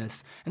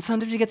happiness. And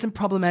sometimes you get some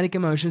problematic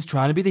emotions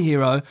trying to be the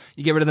hero.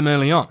 You get rid of them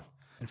early on.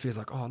 And Fear's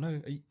like, oh, no,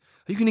 are you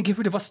going to get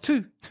rid of us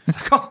too?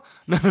 It's like, oh,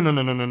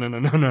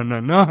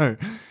 no.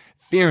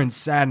 Fear and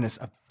Sadness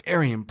are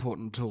very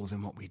important tools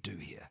in what we do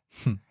here.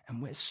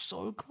 And we're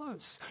so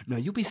close. No,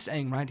 you'll be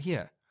staying right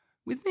here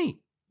with me.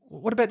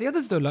 What about the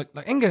others, though? Like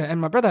Anger and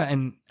my brother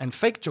and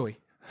fake Joy.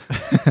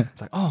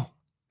 It's like, oh.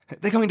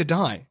 They're going to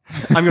die.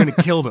 I'm going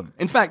to kill them.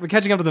 In fact, we're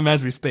catching up to them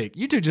as we speak.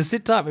 You two just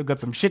sit tight. We've got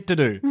some shit to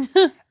do.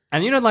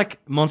 And you know, like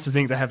Monsters,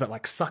 Inc., they have that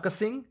like sucker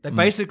thing? They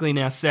basically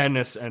now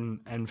Sadness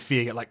and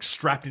Fear get like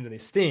strapped into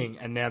this thing,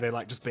 and now they're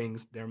like just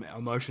their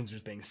emotions are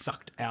just being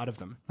sucked out of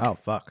them. Oh,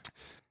 fuck.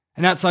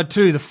 And outside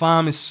too, the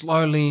farm is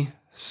slowly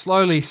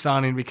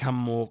starting to become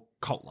more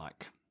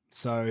cult-like.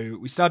 So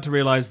we start to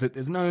realize that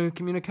there's no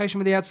communication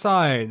with the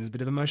outside. There's a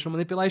bit of emotional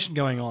manipulation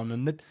going on,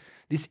 and that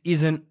this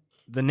isn't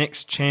the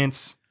Next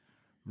Chance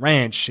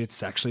ranch.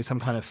 It's actually some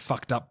kind of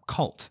fucked up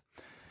cult.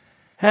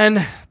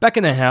 And back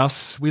in the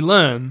house, we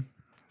learn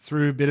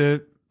through a bit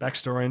of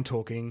backstory and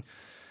talking,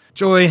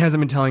 Joy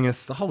hasn't been telling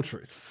us the whole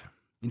truth.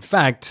 In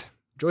fact,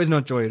 Joy's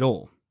not Joy at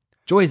all.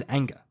 Joy is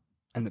anger.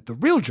 And that the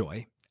real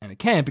Joy, Anna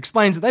Camp,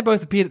 explains that they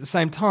both appeared at the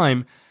same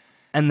time,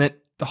 and that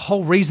the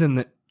whole reason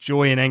that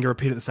Joy and anger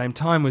appeared at the same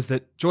time was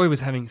that Joy was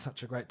having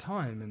such a great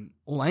time, and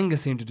all anger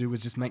seemed to do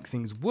was just make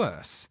things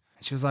worse.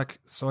 And she was like,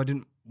 so I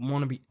didn't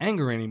want to be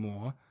angry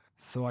anymore,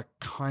 so I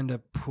kind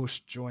of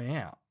pushed Joy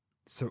out.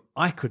 So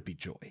I could be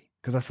Joy.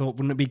 Because I thought,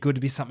 wouldn't it be good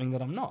to be something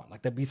that I'm not?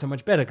 Like, that'd be so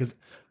much better, because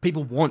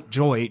people want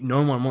joy.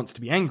 No one wants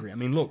to be angry. I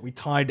mean, look, we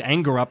tied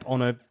anger up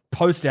on a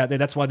post out there.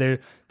 That's why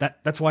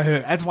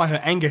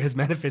her anger has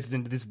manifested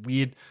into this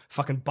weird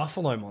fucking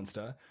buffalo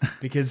monster,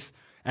 because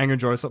anger and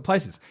joy are sort of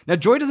places. Now,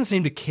 Joy doesn't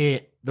seem to care.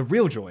 The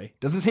real Joy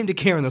doesn't seem to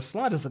care in the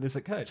slightest that this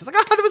occurred. She's like,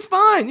 oh, that was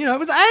fine. You know, it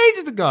was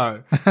ages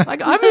ago.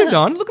 Like, I moved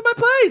on. Look at my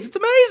place. It's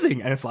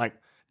amazing. And it's like,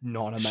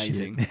 not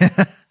amazing.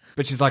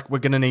 But she's like, we're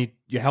going to need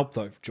your help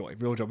though, Joy.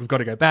 Real Joy. We've got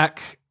to go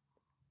back.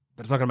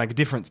 But it's not going to make a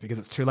difference because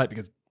it's too late,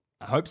 because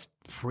Hope's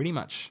pretty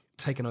much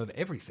taken over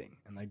everything.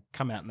 And they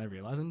come out and they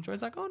realize, and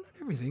Joy's like, oh, not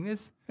everything.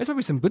 There's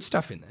probably some good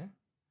stuff in there.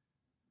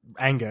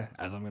 Anger,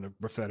 as I'm going to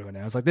refer to her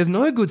now, is like, there's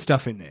no good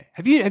stuff in there.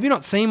 Have you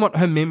not seen what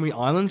her memory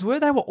islands were?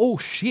 They were all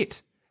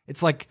shit.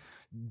 It's like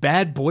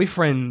bad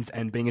boyfriends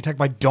and being attacked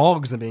by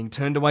dogs and being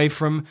turned away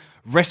from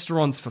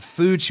restaurants for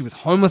food. She was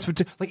homeless for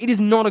like, it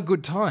is not a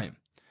good time.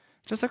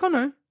 Just like, oh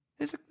no,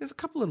 there's a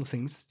couple little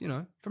things, you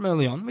know, from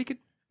early on. We can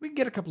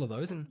get a couple of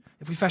those, and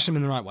if we fashion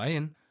them in the right way,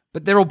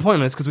 but they're all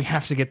pointless because we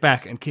have to get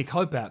back and kick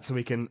Hope out so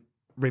we can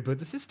reboot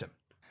the system.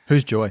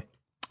 Who's Joy?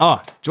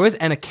 Oh, Joy's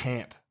Anna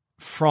Camp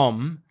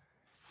from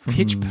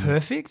Pitch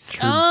Perfect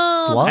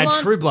and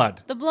True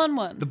Blood. The blonde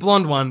one. The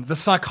blonde one, the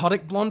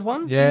psychotic blonde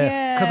one.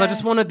 Yeah. Because I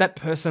just wanted that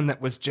person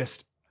that was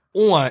just,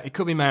 or it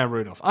could be Maya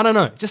Rudolph. I don't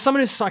know, just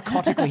someone who's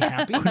psychotically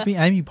happy. Could be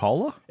Amy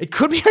Poehler. It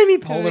could be Amy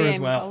Poehler as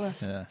well.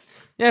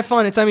 Yeah,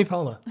 fine, it's Amy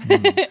Poehler.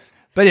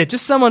 But yeah,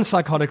 just someone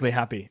psychotically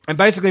happy. And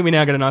basically we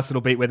now get a nice little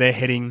beat where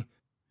they're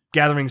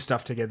gathering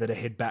stuff together to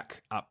head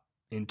back up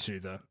into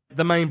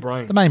the main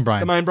brain. The main brain.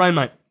 The main brain,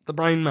 mate. The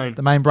brain main.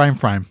 The main brain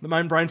frame. The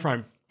main brain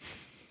frame.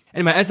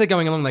 Anyway, as they're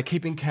going along, they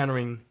keep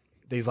encountering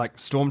these like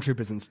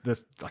stormtroopers,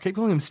 and I keep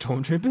calling them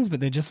stormtroopers, but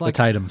they're just like...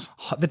 The Tatums.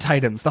 The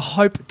Tatums. The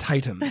Hope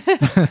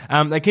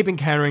Tatums. They keep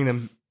encountering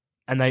them,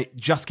 and they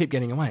just keep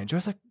getting away. And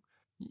Joy's like,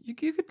 you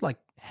could like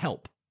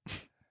help.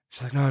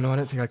 She's like, no, I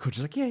don't think I could.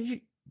 She's like, yeah,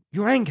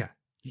 your anger.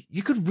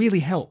 You could really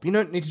help. You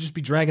don't need to just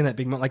be dragging that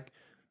big like,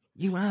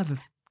 you are the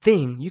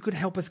thing. You could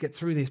help us get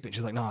through this. But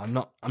she's like, no, I'm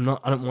not.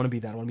 I don't want to be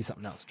that. I want to be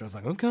something else. So I was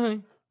like, okay.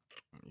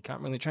 You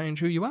can't really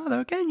change who you are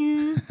though, can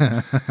you?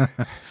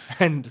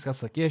 And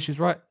Disgust's like, yeah, she's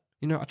right.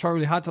 You know, I try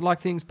really hard to like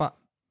things, but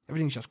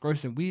everything's just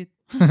gross and weird.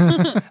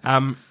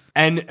 And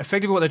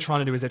effectively what they're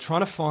trying to do is they're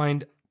trying to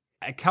find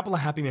a couple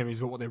of happy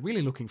memories, but what they're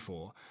really looking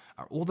for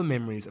are all the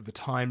memories of the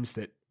times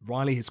that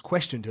Riley has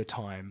questioned her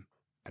time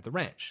at the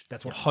ranch.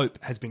 That's what Hope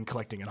has been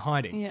collecting and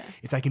hiding. Yeah.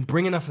 If they can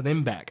bring enough of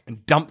them back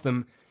and dump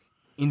them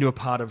into a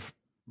part of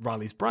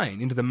Riley's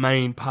brain, into the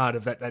main part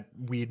of that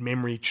weird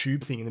memory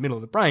tube thing in the middle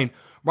of the brain,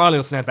 Riley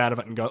will snap out of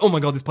it and go, oh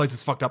my God, this place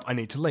is fucked up, I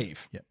need to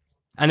leave. Yep.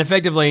 And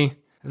effectively,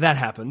 that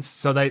happens.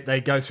 So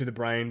they go through the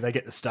brain, they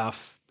get the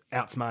stuff,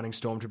 outsmarting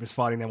stormtroopers,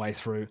 fighting their way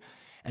through,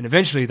 and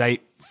eventually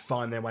they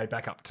find their way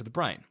back up to the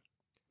brain.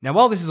 Now,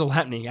 while this is all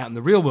happening out in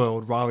the real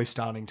world, Riley's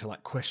starting to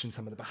like question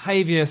some of the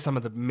behavior. Some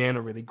of the men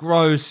are really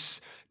gross.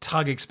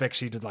 Tug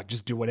expects you to like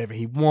just do whatever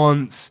he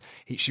wants.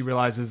 She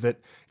realizes that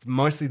it's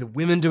mostly the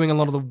women doing a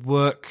lot of the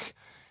work.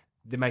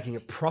 They're making a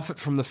profit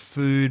from the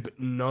food, but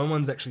no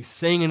one's actually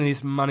seeing any of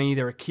this money.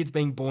 There are kids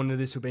being born into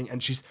this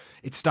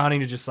it's starting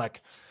to just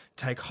like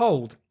take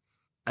hold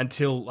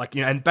until like,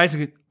 you know, and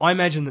basically I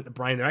imagine that the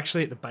brain, they're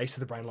actually at the base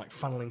of the brain, like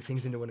funneling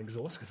things into an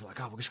exhaust because they're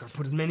like, oh, we're just going to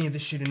put as many of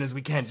this shit in as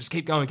we can. Just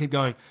keep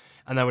going.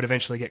 And they would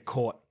eventually get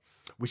caught,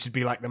 which would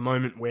be like the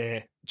moment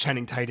where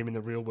Channing Tatum in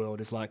the real world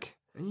is like,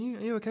 are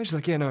you okay? She's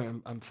like, yeah,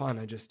 no, I'm fine.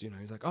 I just, you know,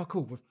 he's like, oh,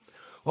 cool.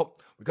 Well,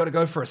 we've got to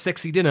go for a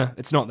sexy dinner.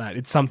 It's not that.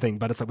 It's something.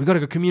 But it's like, we've got to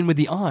go commune with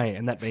the eye.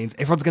 And that means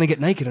everyone's going to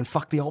get naked and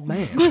fuck the old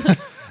man.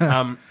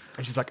 And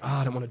she's like, oh,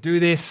 I don't want to do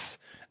this.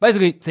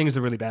 Basically, things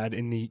are really bad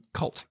in the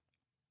cult.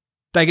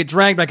 They get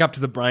dragged back up to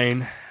the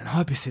brain. And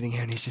Hope is sitting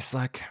here and he's just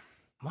like,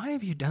 why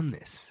have you done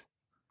this?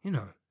 You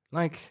know,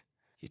 like,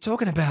 you're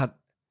talking about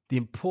the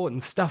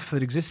important stuff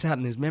that exists out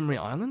in these memory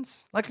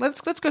islands. Like,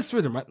 let's go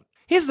through them, right?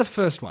 Here's the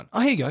first one. Oh,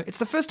 here you go. It's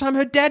the first time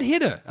her dad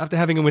hit her after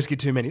having a whiskey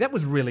too many. That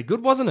was really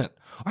good, wasn't it?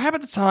 Or how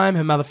about the time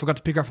her mother forgot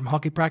to pick her up from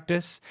hockey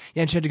practice?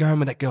 Yeah, and she had to go home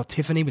with that girl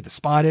Tiffany with the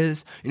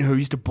spiders, you know, who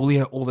used to bully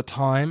her all the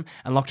time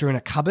and locked her in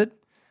a cupboard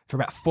for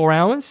about 4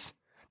 hours.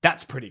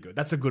 That's pretty good.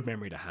 That's a good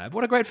memory to have.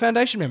 What a great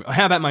foundation memory. Or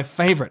how about my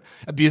favourite?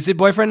 Abusive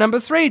boyfriend number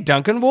 3,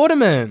 Duncan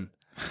Waterman.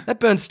 That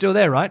burn's still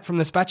there, right? From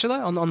the spatula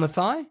on the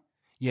thigh?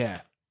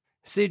 Yeah.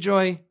 See,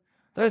 Joy,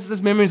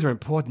 Those memories are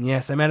important,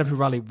 yes. They made up who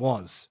Riley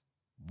was.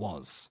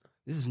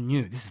 This is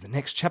new. This is the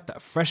next chapter, a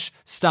fresh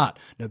start.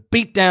 No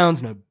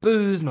beatdowns, no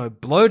booze, no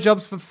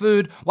blowjobs for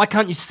food. Why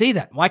can't you see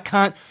that? Why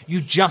can't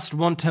you just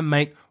want to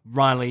make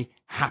Riley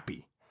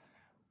happy?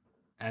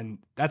 And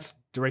that's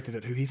directed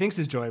at who he thinks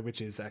is joy,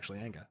 which is actually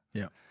anger.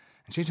 Yeah.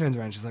 And she turns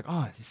around and she's like,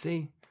 oh, you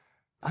see,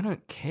 I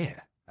don't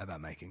care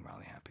about making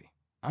Riley happy.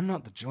 I'm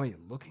not the joy you're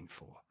looking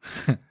for.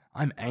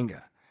 I'm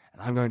anger.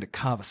 And I'm going to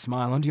carve a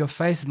smile onto your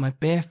face with my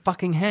bare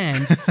fucking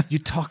hands, you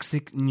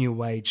toxic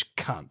new age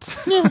cunt.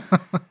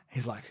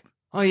 He's like,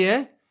 oh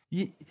yeah?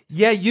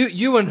 Yeah,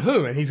 you and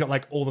who? And he's got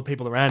like all the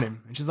people around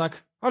him. And she's like,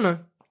 oh no,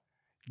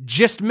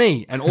 just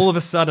me. And all of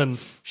a sudden,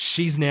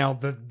 she's now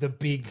the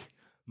big,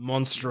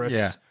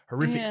 monstrous,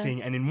 horrific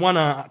thing. And in one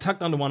arm,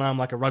 tucked under one arm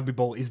like a rugby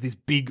ball, is this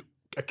big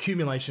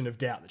accumulation of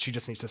doubt that she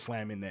just needs to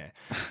slam in there.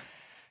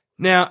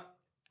 Now,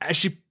 as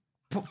she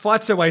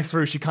fights her way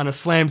through, she kind of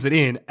slams it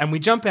in, and we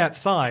jump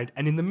outside,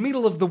 and in the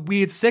middle of the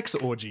weird sex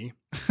orgy,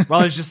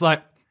 Riley's just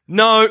like,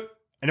 no,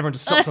 and everyone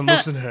just stops and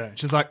looks at her.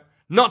 She's like,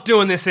 not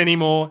doing this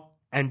anymore,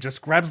 and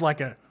just grabs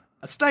like a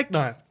steak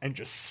knife and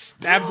just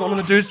stabs one of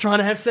the dudes trying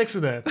to have sex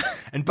with her.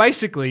 And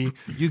basically,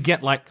 you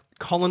get like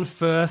Colin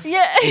Firth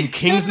in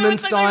Kingsman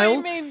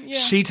style.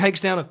 She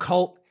takes down a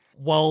cult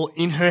while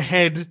in her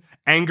head,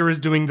 anger is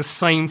doing the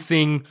same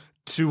thing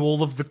to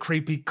all of the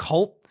creepy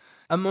cult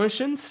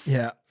emotions.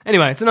 Yeah.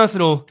 Anyway, it's a nice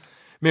little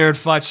mirrored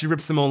fight. She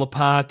rips them all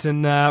apart,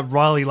 and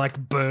Riley like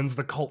burns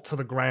the cult to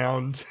the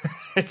ground.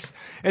 It's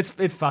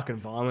fucking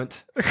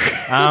violent.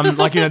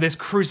 Like, you know, there's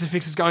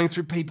crucifixes going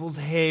through people's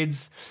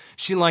heads.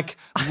 She like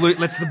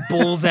lets the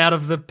balls out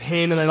of the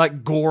pen, and they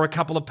like gore a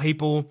couple of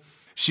people.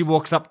 She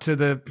walks up to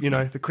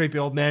the creepy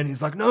old man.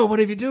 He's like, no, what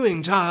are you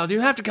doing, child?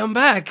 You have to come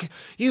back.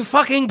 You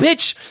fucking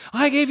bitch.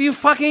 I gave you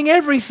fucking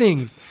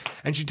everything.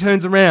 And she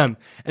turns around,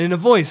 and in a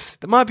voice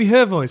that might be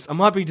her voice, I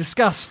might be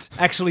disgust,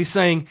 actually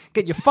saying,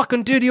 get your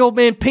fucking dirty old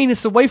man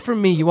penis away from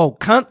me, you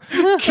old cunt.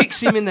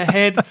 Kicks him in the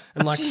head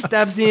and like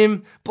stabs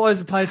him, blows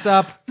the place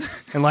up,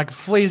 and like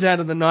flees out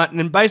of the night. And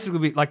then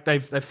basically like they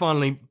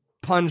finally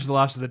plunge the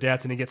last of the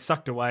doubts, and he gets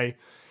sucked away.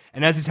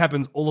 And as this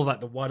happens, all of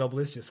like the white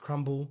obelisks just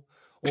crumble.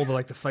 All the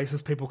like the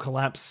faceless people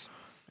collapse,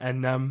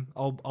 and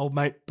old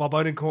mate Bob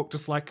Odenkirk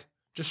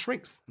just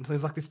shrinks until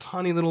he's like this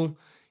tiny little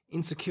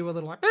insecure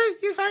little like, hey,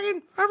 you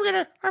fucking,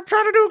 I'm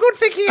trying to do a good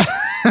thing here.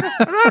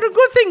 I'm doing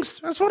good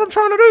things. That's what I'm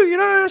trying to do. You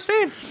don't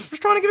understand. I'm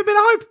just trying to give a bit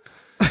of hope.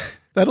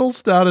 That all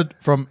started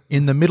from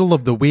in the middle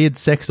of the weird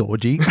sex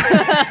orgy.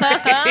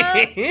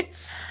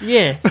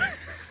 Yeah,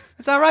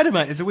 it's all right,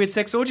 mate. It's a weird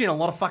sex orgy and a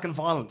lot of fucking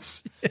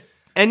violence.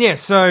 And yeah,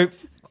 so.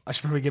 I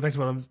should probably get back to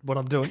what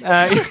I'm doing.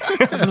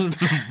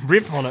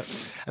 Riff on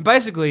it. And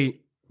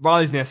basically,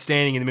 Riley's now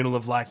standing in the middle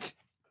of like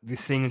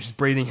this thing, and she's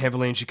breathing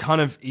heavily, and she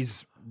kind of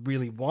is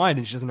really wide,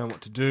 and she doesn't know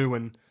what to do.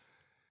 And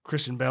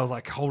Christian Bale's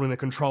like holding the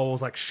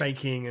controls, like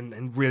shaking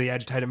and really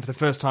agitated. And for the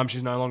first time,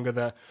 she's no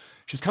longer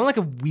she's kind of like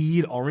a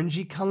weird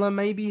orangey color,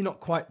 maybe not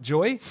quite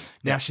joy.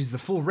 Now she's the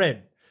full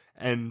red,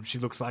 and she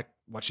looks like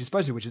what she's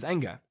supposed to, which is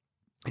anger.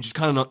 And she's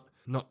kind of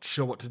not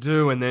sure what to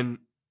do. And then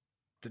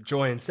the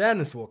joy and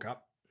sadness walk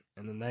up.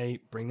 And then they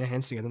bring their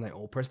hands together and they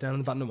all press down on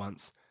the button at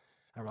once.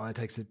 And Riley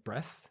takes a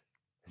breath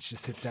and she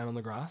just sits down on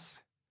the grass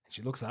and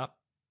she looks up,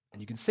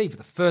 and you can see for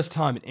the first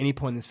time at any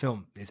point in this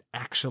film, there's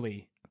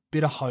actually a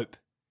bit of hope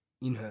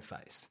in her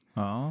face.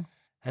 Oh.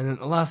 And then at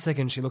the last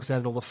second, she looks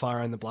at all the fire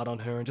and the blood on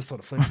her and just sort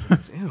of flinches and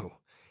goes, ew.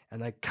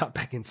 And they cut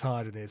back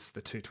inside, and there's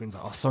the two twins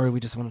like, oh, sorry, we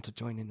just wanted to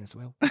join in as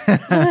well.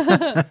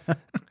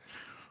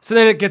 So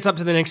then it gets up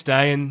to the next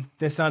day and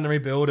they're starting to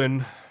rebuild,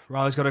 and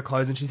Riley's got her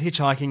clothes and she's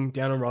hitchhiking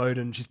down a road,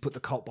 and she's put the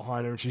cult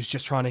behind her, and she's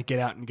just trying to get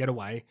out and get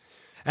away.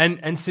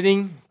 And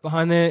sitting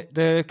behind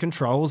the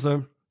controls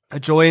are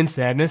joy and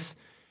sadness,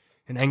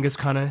 and anger's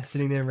kind of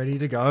sitting there ready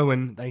to go,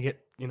 and they get,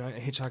 a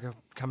hitchhiker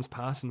comes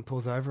past and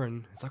pulls over,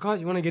 and it's like, oh,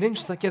 you want to get in?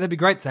 She's like, yeah, that'd be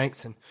great,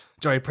 thanks. And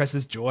Joey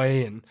presses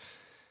joy, and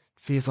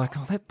Fear's like,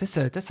 oh, that's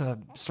a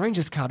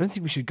stranger's car. I don't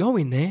think we should go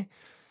in there.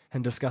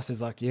 And Disgust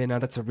is like, yeah, no,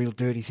 that's a real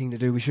dirty thing to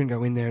do. We shouldn't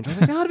go in there. And Joey's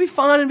like, no, it'll be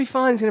fine. It'll be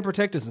fine. He's going to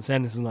protect us. And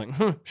Sadness is like,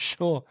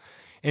 sure.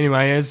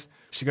 Anyway, as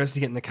she goes to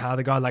get in the car,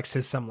 the guy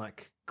says some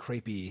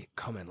creepy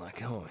comment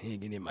like, oh, here,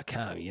 get in my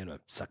car. You going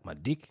to suck my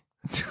dick?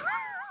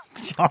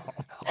 I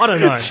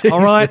don't know. Jesus,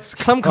 all right.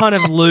 Some kind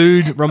of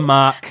lewd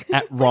remark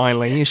at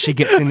Riley as she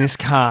gets in this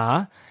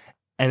car.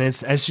 And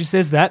as she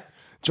says that,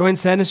 Joy and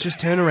Sadness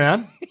just turn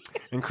around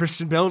and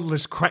Christian Bale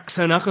just cracks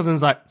her knuckles and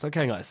is like, it's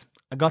okay, guys.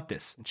 I got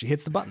this. And she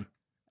hits the button.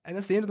 And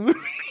that's the end of the movie.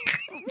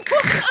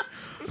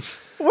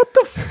 What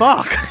the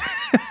fuck?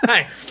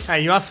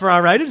 Hey, you asked for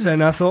R-rated,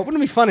 and I thought,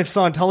 wouldn't it be fun if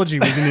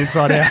Scientology was in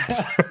Inside Out?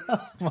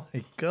 Oh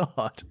my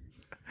God.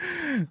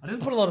 I didn't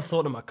put a lot of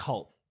thought into my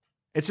cult.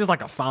 It's just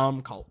like a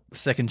farm cult.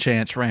 Second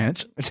Chance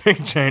Ranch.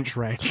 Second Chance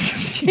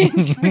Ranch.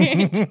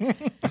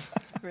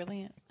 That's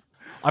brilliant.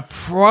 I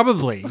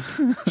probably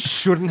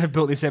shouldn't have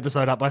built this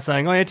episode up by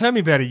saying, oh yeah, tell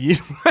me about a year.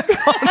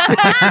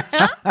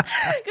 Because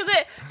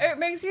it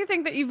makes you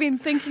think that you've been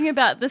thinking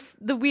about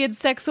the weird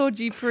sex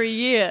orgy for a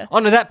year. Oh,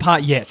 no, that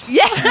part yet.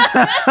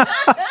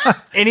 Yeah.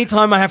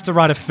 Anytime I have to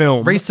write a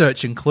film.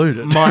 Research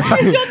included. Sean,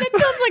 that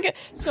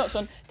sounds like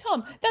Sean,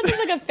 Tom, that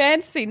sounds like a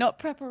fantasy, not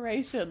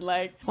preparation.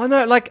 Like, I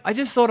know, like, I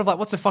just thought of, like,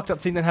 what's the fucked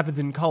up thing that happens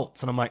in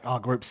cults? And I'm like,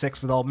 group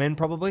sex with old men,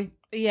 probably.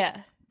 yeah,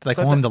 Do they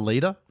call him the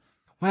leader?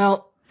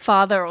 Well,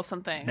 father or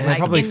something. yeah, like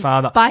probably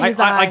father. By his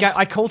eye.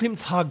 I called him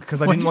Tug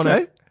because I What'd didn't you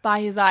want to. say?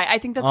 By his eye. I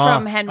think that's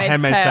from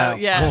Handmaid's Tale.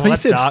 Yeah. Oh, He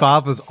that's said dark.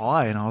 father's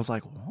eye, and I was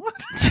like, what?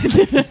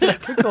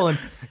 Could call him,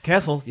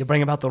 careful, you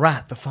bring about the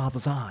wrath, the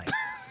father's eye,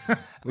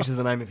 which is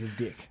the name of his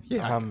dick.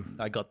 Yeah,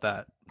 I got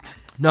that.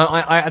 No,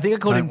 I think I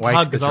called Don't him wake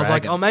Tug the because I was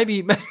like, dragon. oh,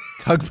 maybe.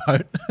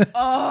 Tugboat.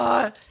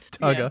 Oh,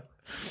 Tugger.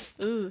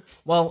 Ooh.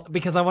 Well,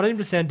 because I wanted him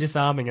to sound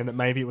disarming and that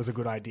maybe it was a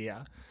good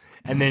idea.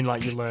 And then,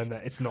 like, you learn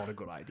that it's not a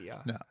good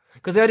idea. No.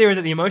 Because the idea is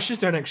that the emotions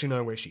don't actually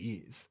know where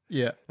she is.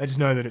 Yeah. They just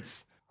know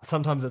that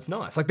sometimes it's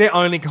nice. Like, their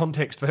only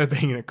context for her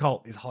being in a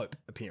cult is Hope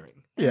appearing.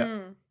 Yeah.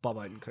 Bob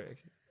Odenkirk.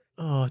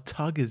 Oh,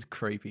 Tug is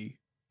creepy.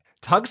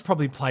 Tug's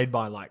probably played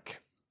by,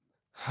 like,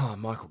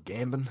 Michael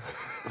Gambon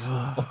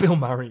or Bill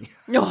Murray.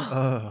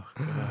 Oh,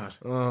 God.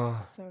 So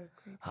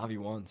creepy. Harvey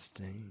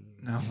Weinstein.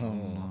 No.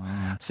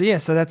 So, yeah,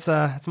 so that's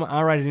my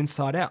R-rated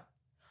Inside Out.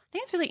 I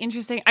think it's really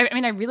interesting. I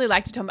mean, I really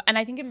liked it, Tom, and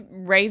I think it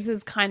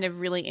raises kind of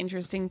really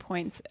interesting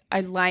points.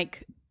 I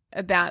like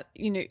about,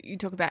 you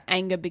talk about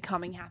anger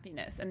becoming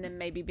happiness and then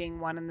maybe being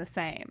one and the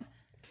same.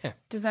 Yeah.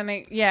 Does that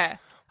make, yeah.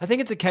 I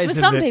think it's a case For of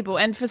some that- people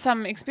and for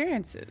some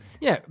experiences.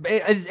 Yeah,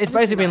 it's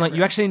basically been like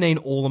you actually need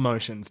all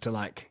emotions to,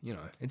 like,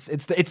 it's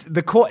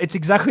the core. It's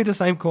exactly the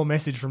same core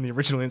message from the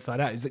original Inside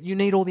Out is that you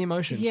need all the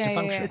emotions Yeah, to yeah,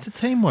 function. yeah. It's a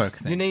teamwork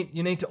thing.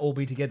 You need to all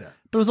be together.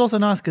 But it was also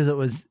nice because it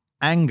was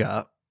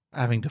anger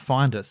having to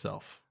find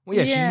herself. Well,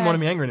 yeah, she didn't Yeah. want to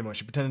be angry anymore.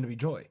 She pretended to be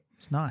joy,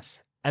 It's nice.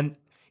 and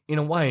in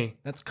a way,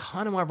 that's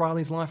kind of why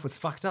Riley's life was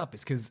fucked up.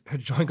 Is because her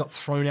joy got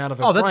thrown out of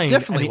her Oh, that's brain,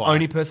 definitely and the why.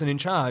 only person in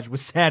charge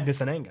was sadness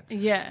and anger.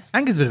 Yeah.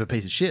 Anger's a bit of a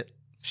piece of shit.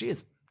 She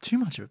is. Too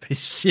much of a piece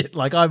of shit.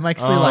 Like, I'm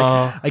actually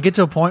like, I get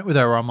to a point with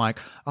her where I'm like,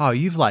 oh,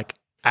 you've like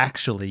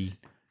actually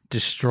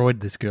destroyed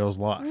this girl's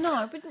life.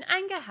 No, but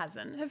anger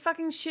hasn't. Her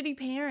fucking shitty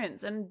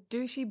parents and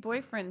douchey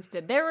boyfriends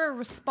did. They're a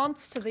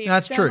response to the No,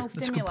 that's external true.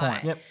 That's a good stimuli.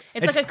 point. Yep.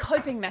 It's like a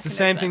coping It's mechanism. the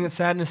same thing that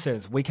sadness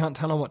says. We can't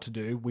tell her what to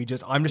do.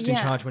 I'm just in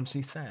Yeah. charge when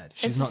she's sad.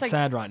 She's It's not just like-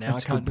 sad right now.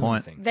 That's I a can't good do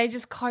point. anything. They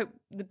just cope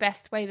the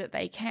best way that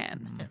they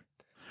can.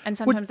 And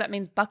sometimes that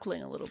means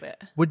buckling a little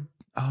bit.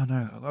 Oh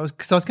no, I was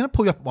going to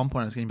pull you up at one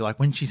point. I was going to be like,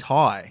 when she's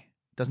high,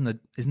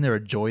 isn't there a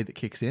joy that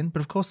kicks in? But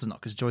of course, there's not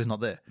because joy's not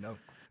there. No.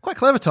 Quite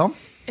clever, Tom.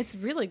 It's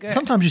really good.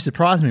 Sometimes you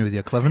surprise me with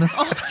your cleverness.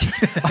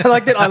 I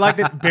like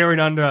that buried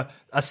under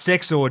a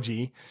sex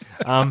orgy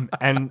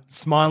and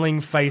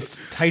smiling faced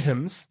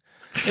Tatums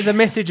is a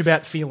message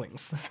about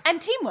feelings And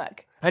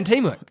teamwork. and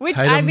teamwork. Which,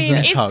 Tatums I mean,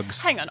 and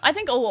tugs. hang on. I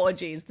think all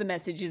orgies, the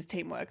message is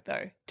teamwork,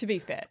 though, to be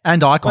fair.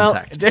 And eye Well,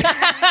 contact.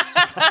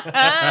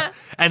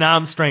 and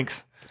arm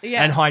strength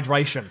Yeah. and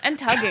hydration. And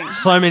tugging.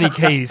 So many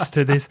keys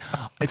to this.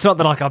 It's not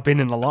that I've been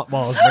in a lot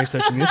while I was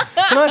researching this.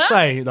 Can I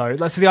say, though,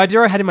 so the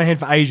idea I had in my head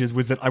for ages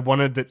was that I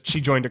wanted that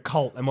she joined a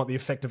cult and what the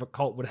effect of a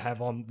cult would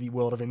have on the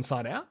world of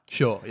Inside Out.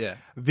 Sure, yeah.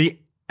 The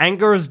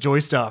anger as joy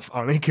stuff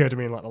only occurred to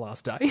me in like the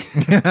last day.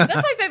 That's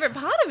my favorite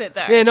part of it,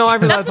 though. Yeah, no, I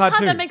realised That's the part part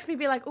too. that makes me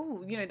be like,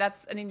 ooh,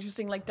 that's an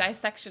interesting like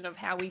dissection of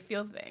how we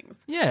feel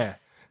things. Yeah,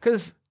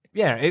 because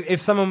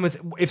if someone was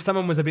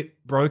a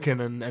bit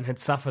broken and had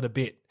suffered a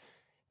bit,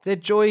 their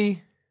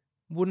joy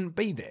wouldn't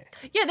be there.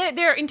 Yeah,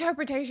 their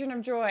interpretation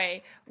of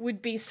joy would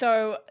be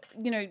so,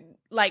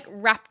 like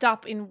wrapped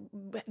up in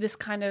this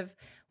kind of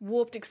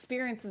warped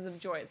experiences of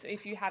joy. So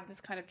if you have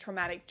this kind of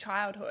traumatic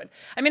childhood.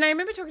 I mean, I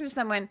remember talking to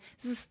someone,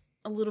 this is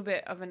a little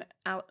bit of an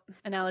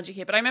analogy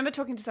here, but I remember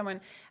talking to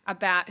someone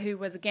about who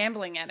was a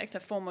gambling addict, a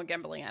former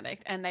gambling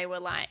addict, and they were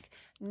like,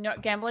 no,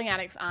 gambling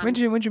addicts aren't... When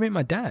did you meet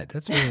my dad?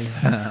 That's really...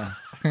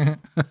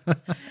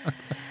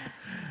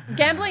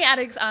 Gambling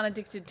addicts aren't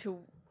addicted to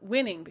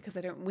winning because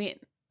they don't win.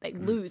 They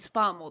lose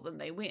far more than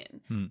they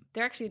win.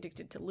 They're actually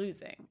addicted to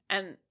losing.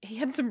 And he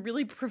had some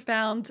really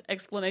profound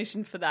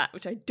explanation for that,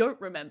 which I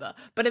don't remember,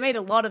 but it made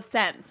a lot of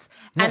sense.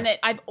 Yeah. And that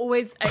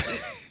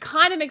it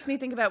kind of makes me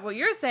think about what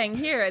you're saying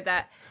here,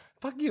 that...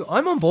 Fuck you.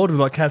 I'm on board with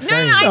what Kath's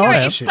saying. No, I know. Oh,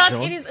 It's shit, such...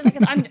 Sean. It is,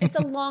 it's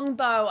a long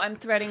bow I'm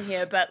threading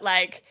here, but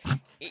like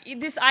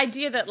this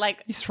idea that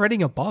like... He's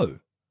threading a bow.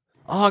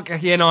 Oh, okay,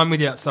 yeah, no, I'm with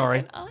you. Sorry.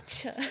 An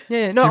archer.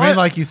 Yeah, no, Do you mean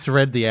like you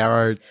thread the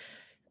arrow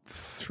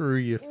through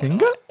your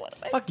finger?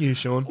 Fuck you,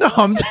 Sean. No,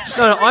 I'm just...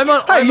 No, I'm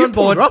you on board.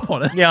 pulled her up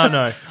on it. Yeah, I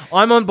know.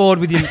 I'm on board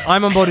with you.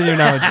 I'm on board with your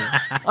analogy.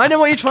 I know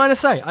what you're trying to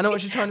say. I know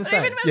what you're trying to say.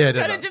 Even when Yeah, I'm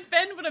trying no. to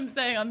defend what I'm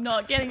saying, I'm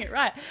not getting it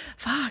right.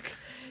 Fuck.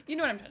 You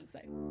know what I'm trying to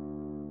say.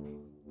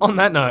 On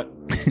that note,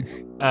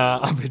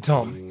 I've been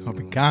Tom. I've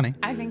been Carney.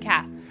 I've been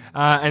Kath.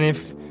 And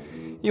if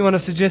you want to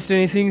suggest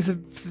any things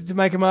to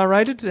make them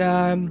R-rated,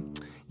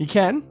 you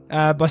can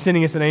by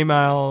sending us an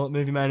email,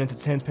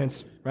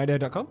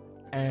 movieman@sanspantsradio.com,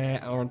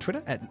 or on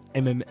Twitter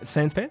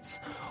 @mmsanspants,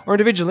 or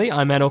individually,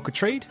 I'm at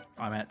Orchid.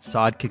 I'm at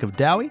Sidekick of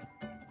Dowie.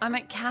 I'm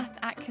at Kath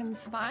Atkins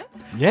 5.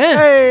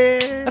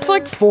 Yeah. That's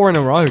like 4 in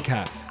a row,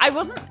 Kath. I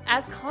wasn't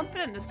as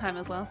confident this time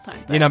as last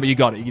time. But you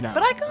got it.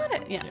 But I got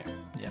it, yeah.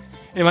 Anyway,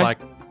 It's like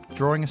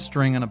drawing a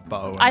string and a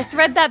bow. I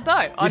thread that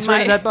bow on you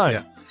threaded my... that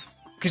bow.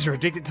 Because you're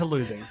addicted to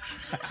losing.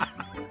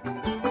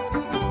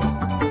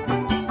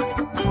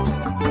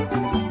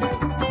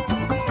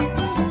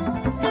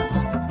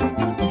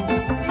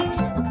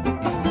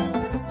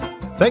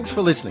 Thanks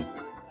for listening.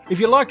 If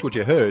you liked what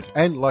you heard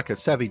and like a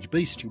savage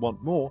beast you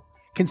want more,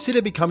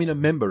 consider becoming a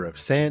member of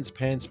Sans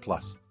Pants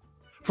Plus.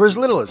 For as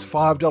little as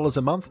 $5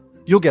 a month,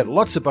 you'll get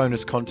lots of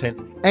bonus content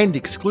and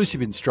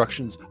exclusive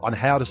instructions on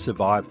how to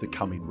survive the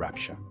coming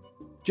rapture.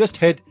 Just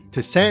head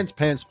to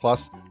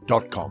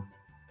sanspantsplus.com.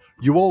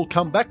 You all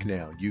come back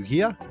now, you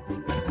hear?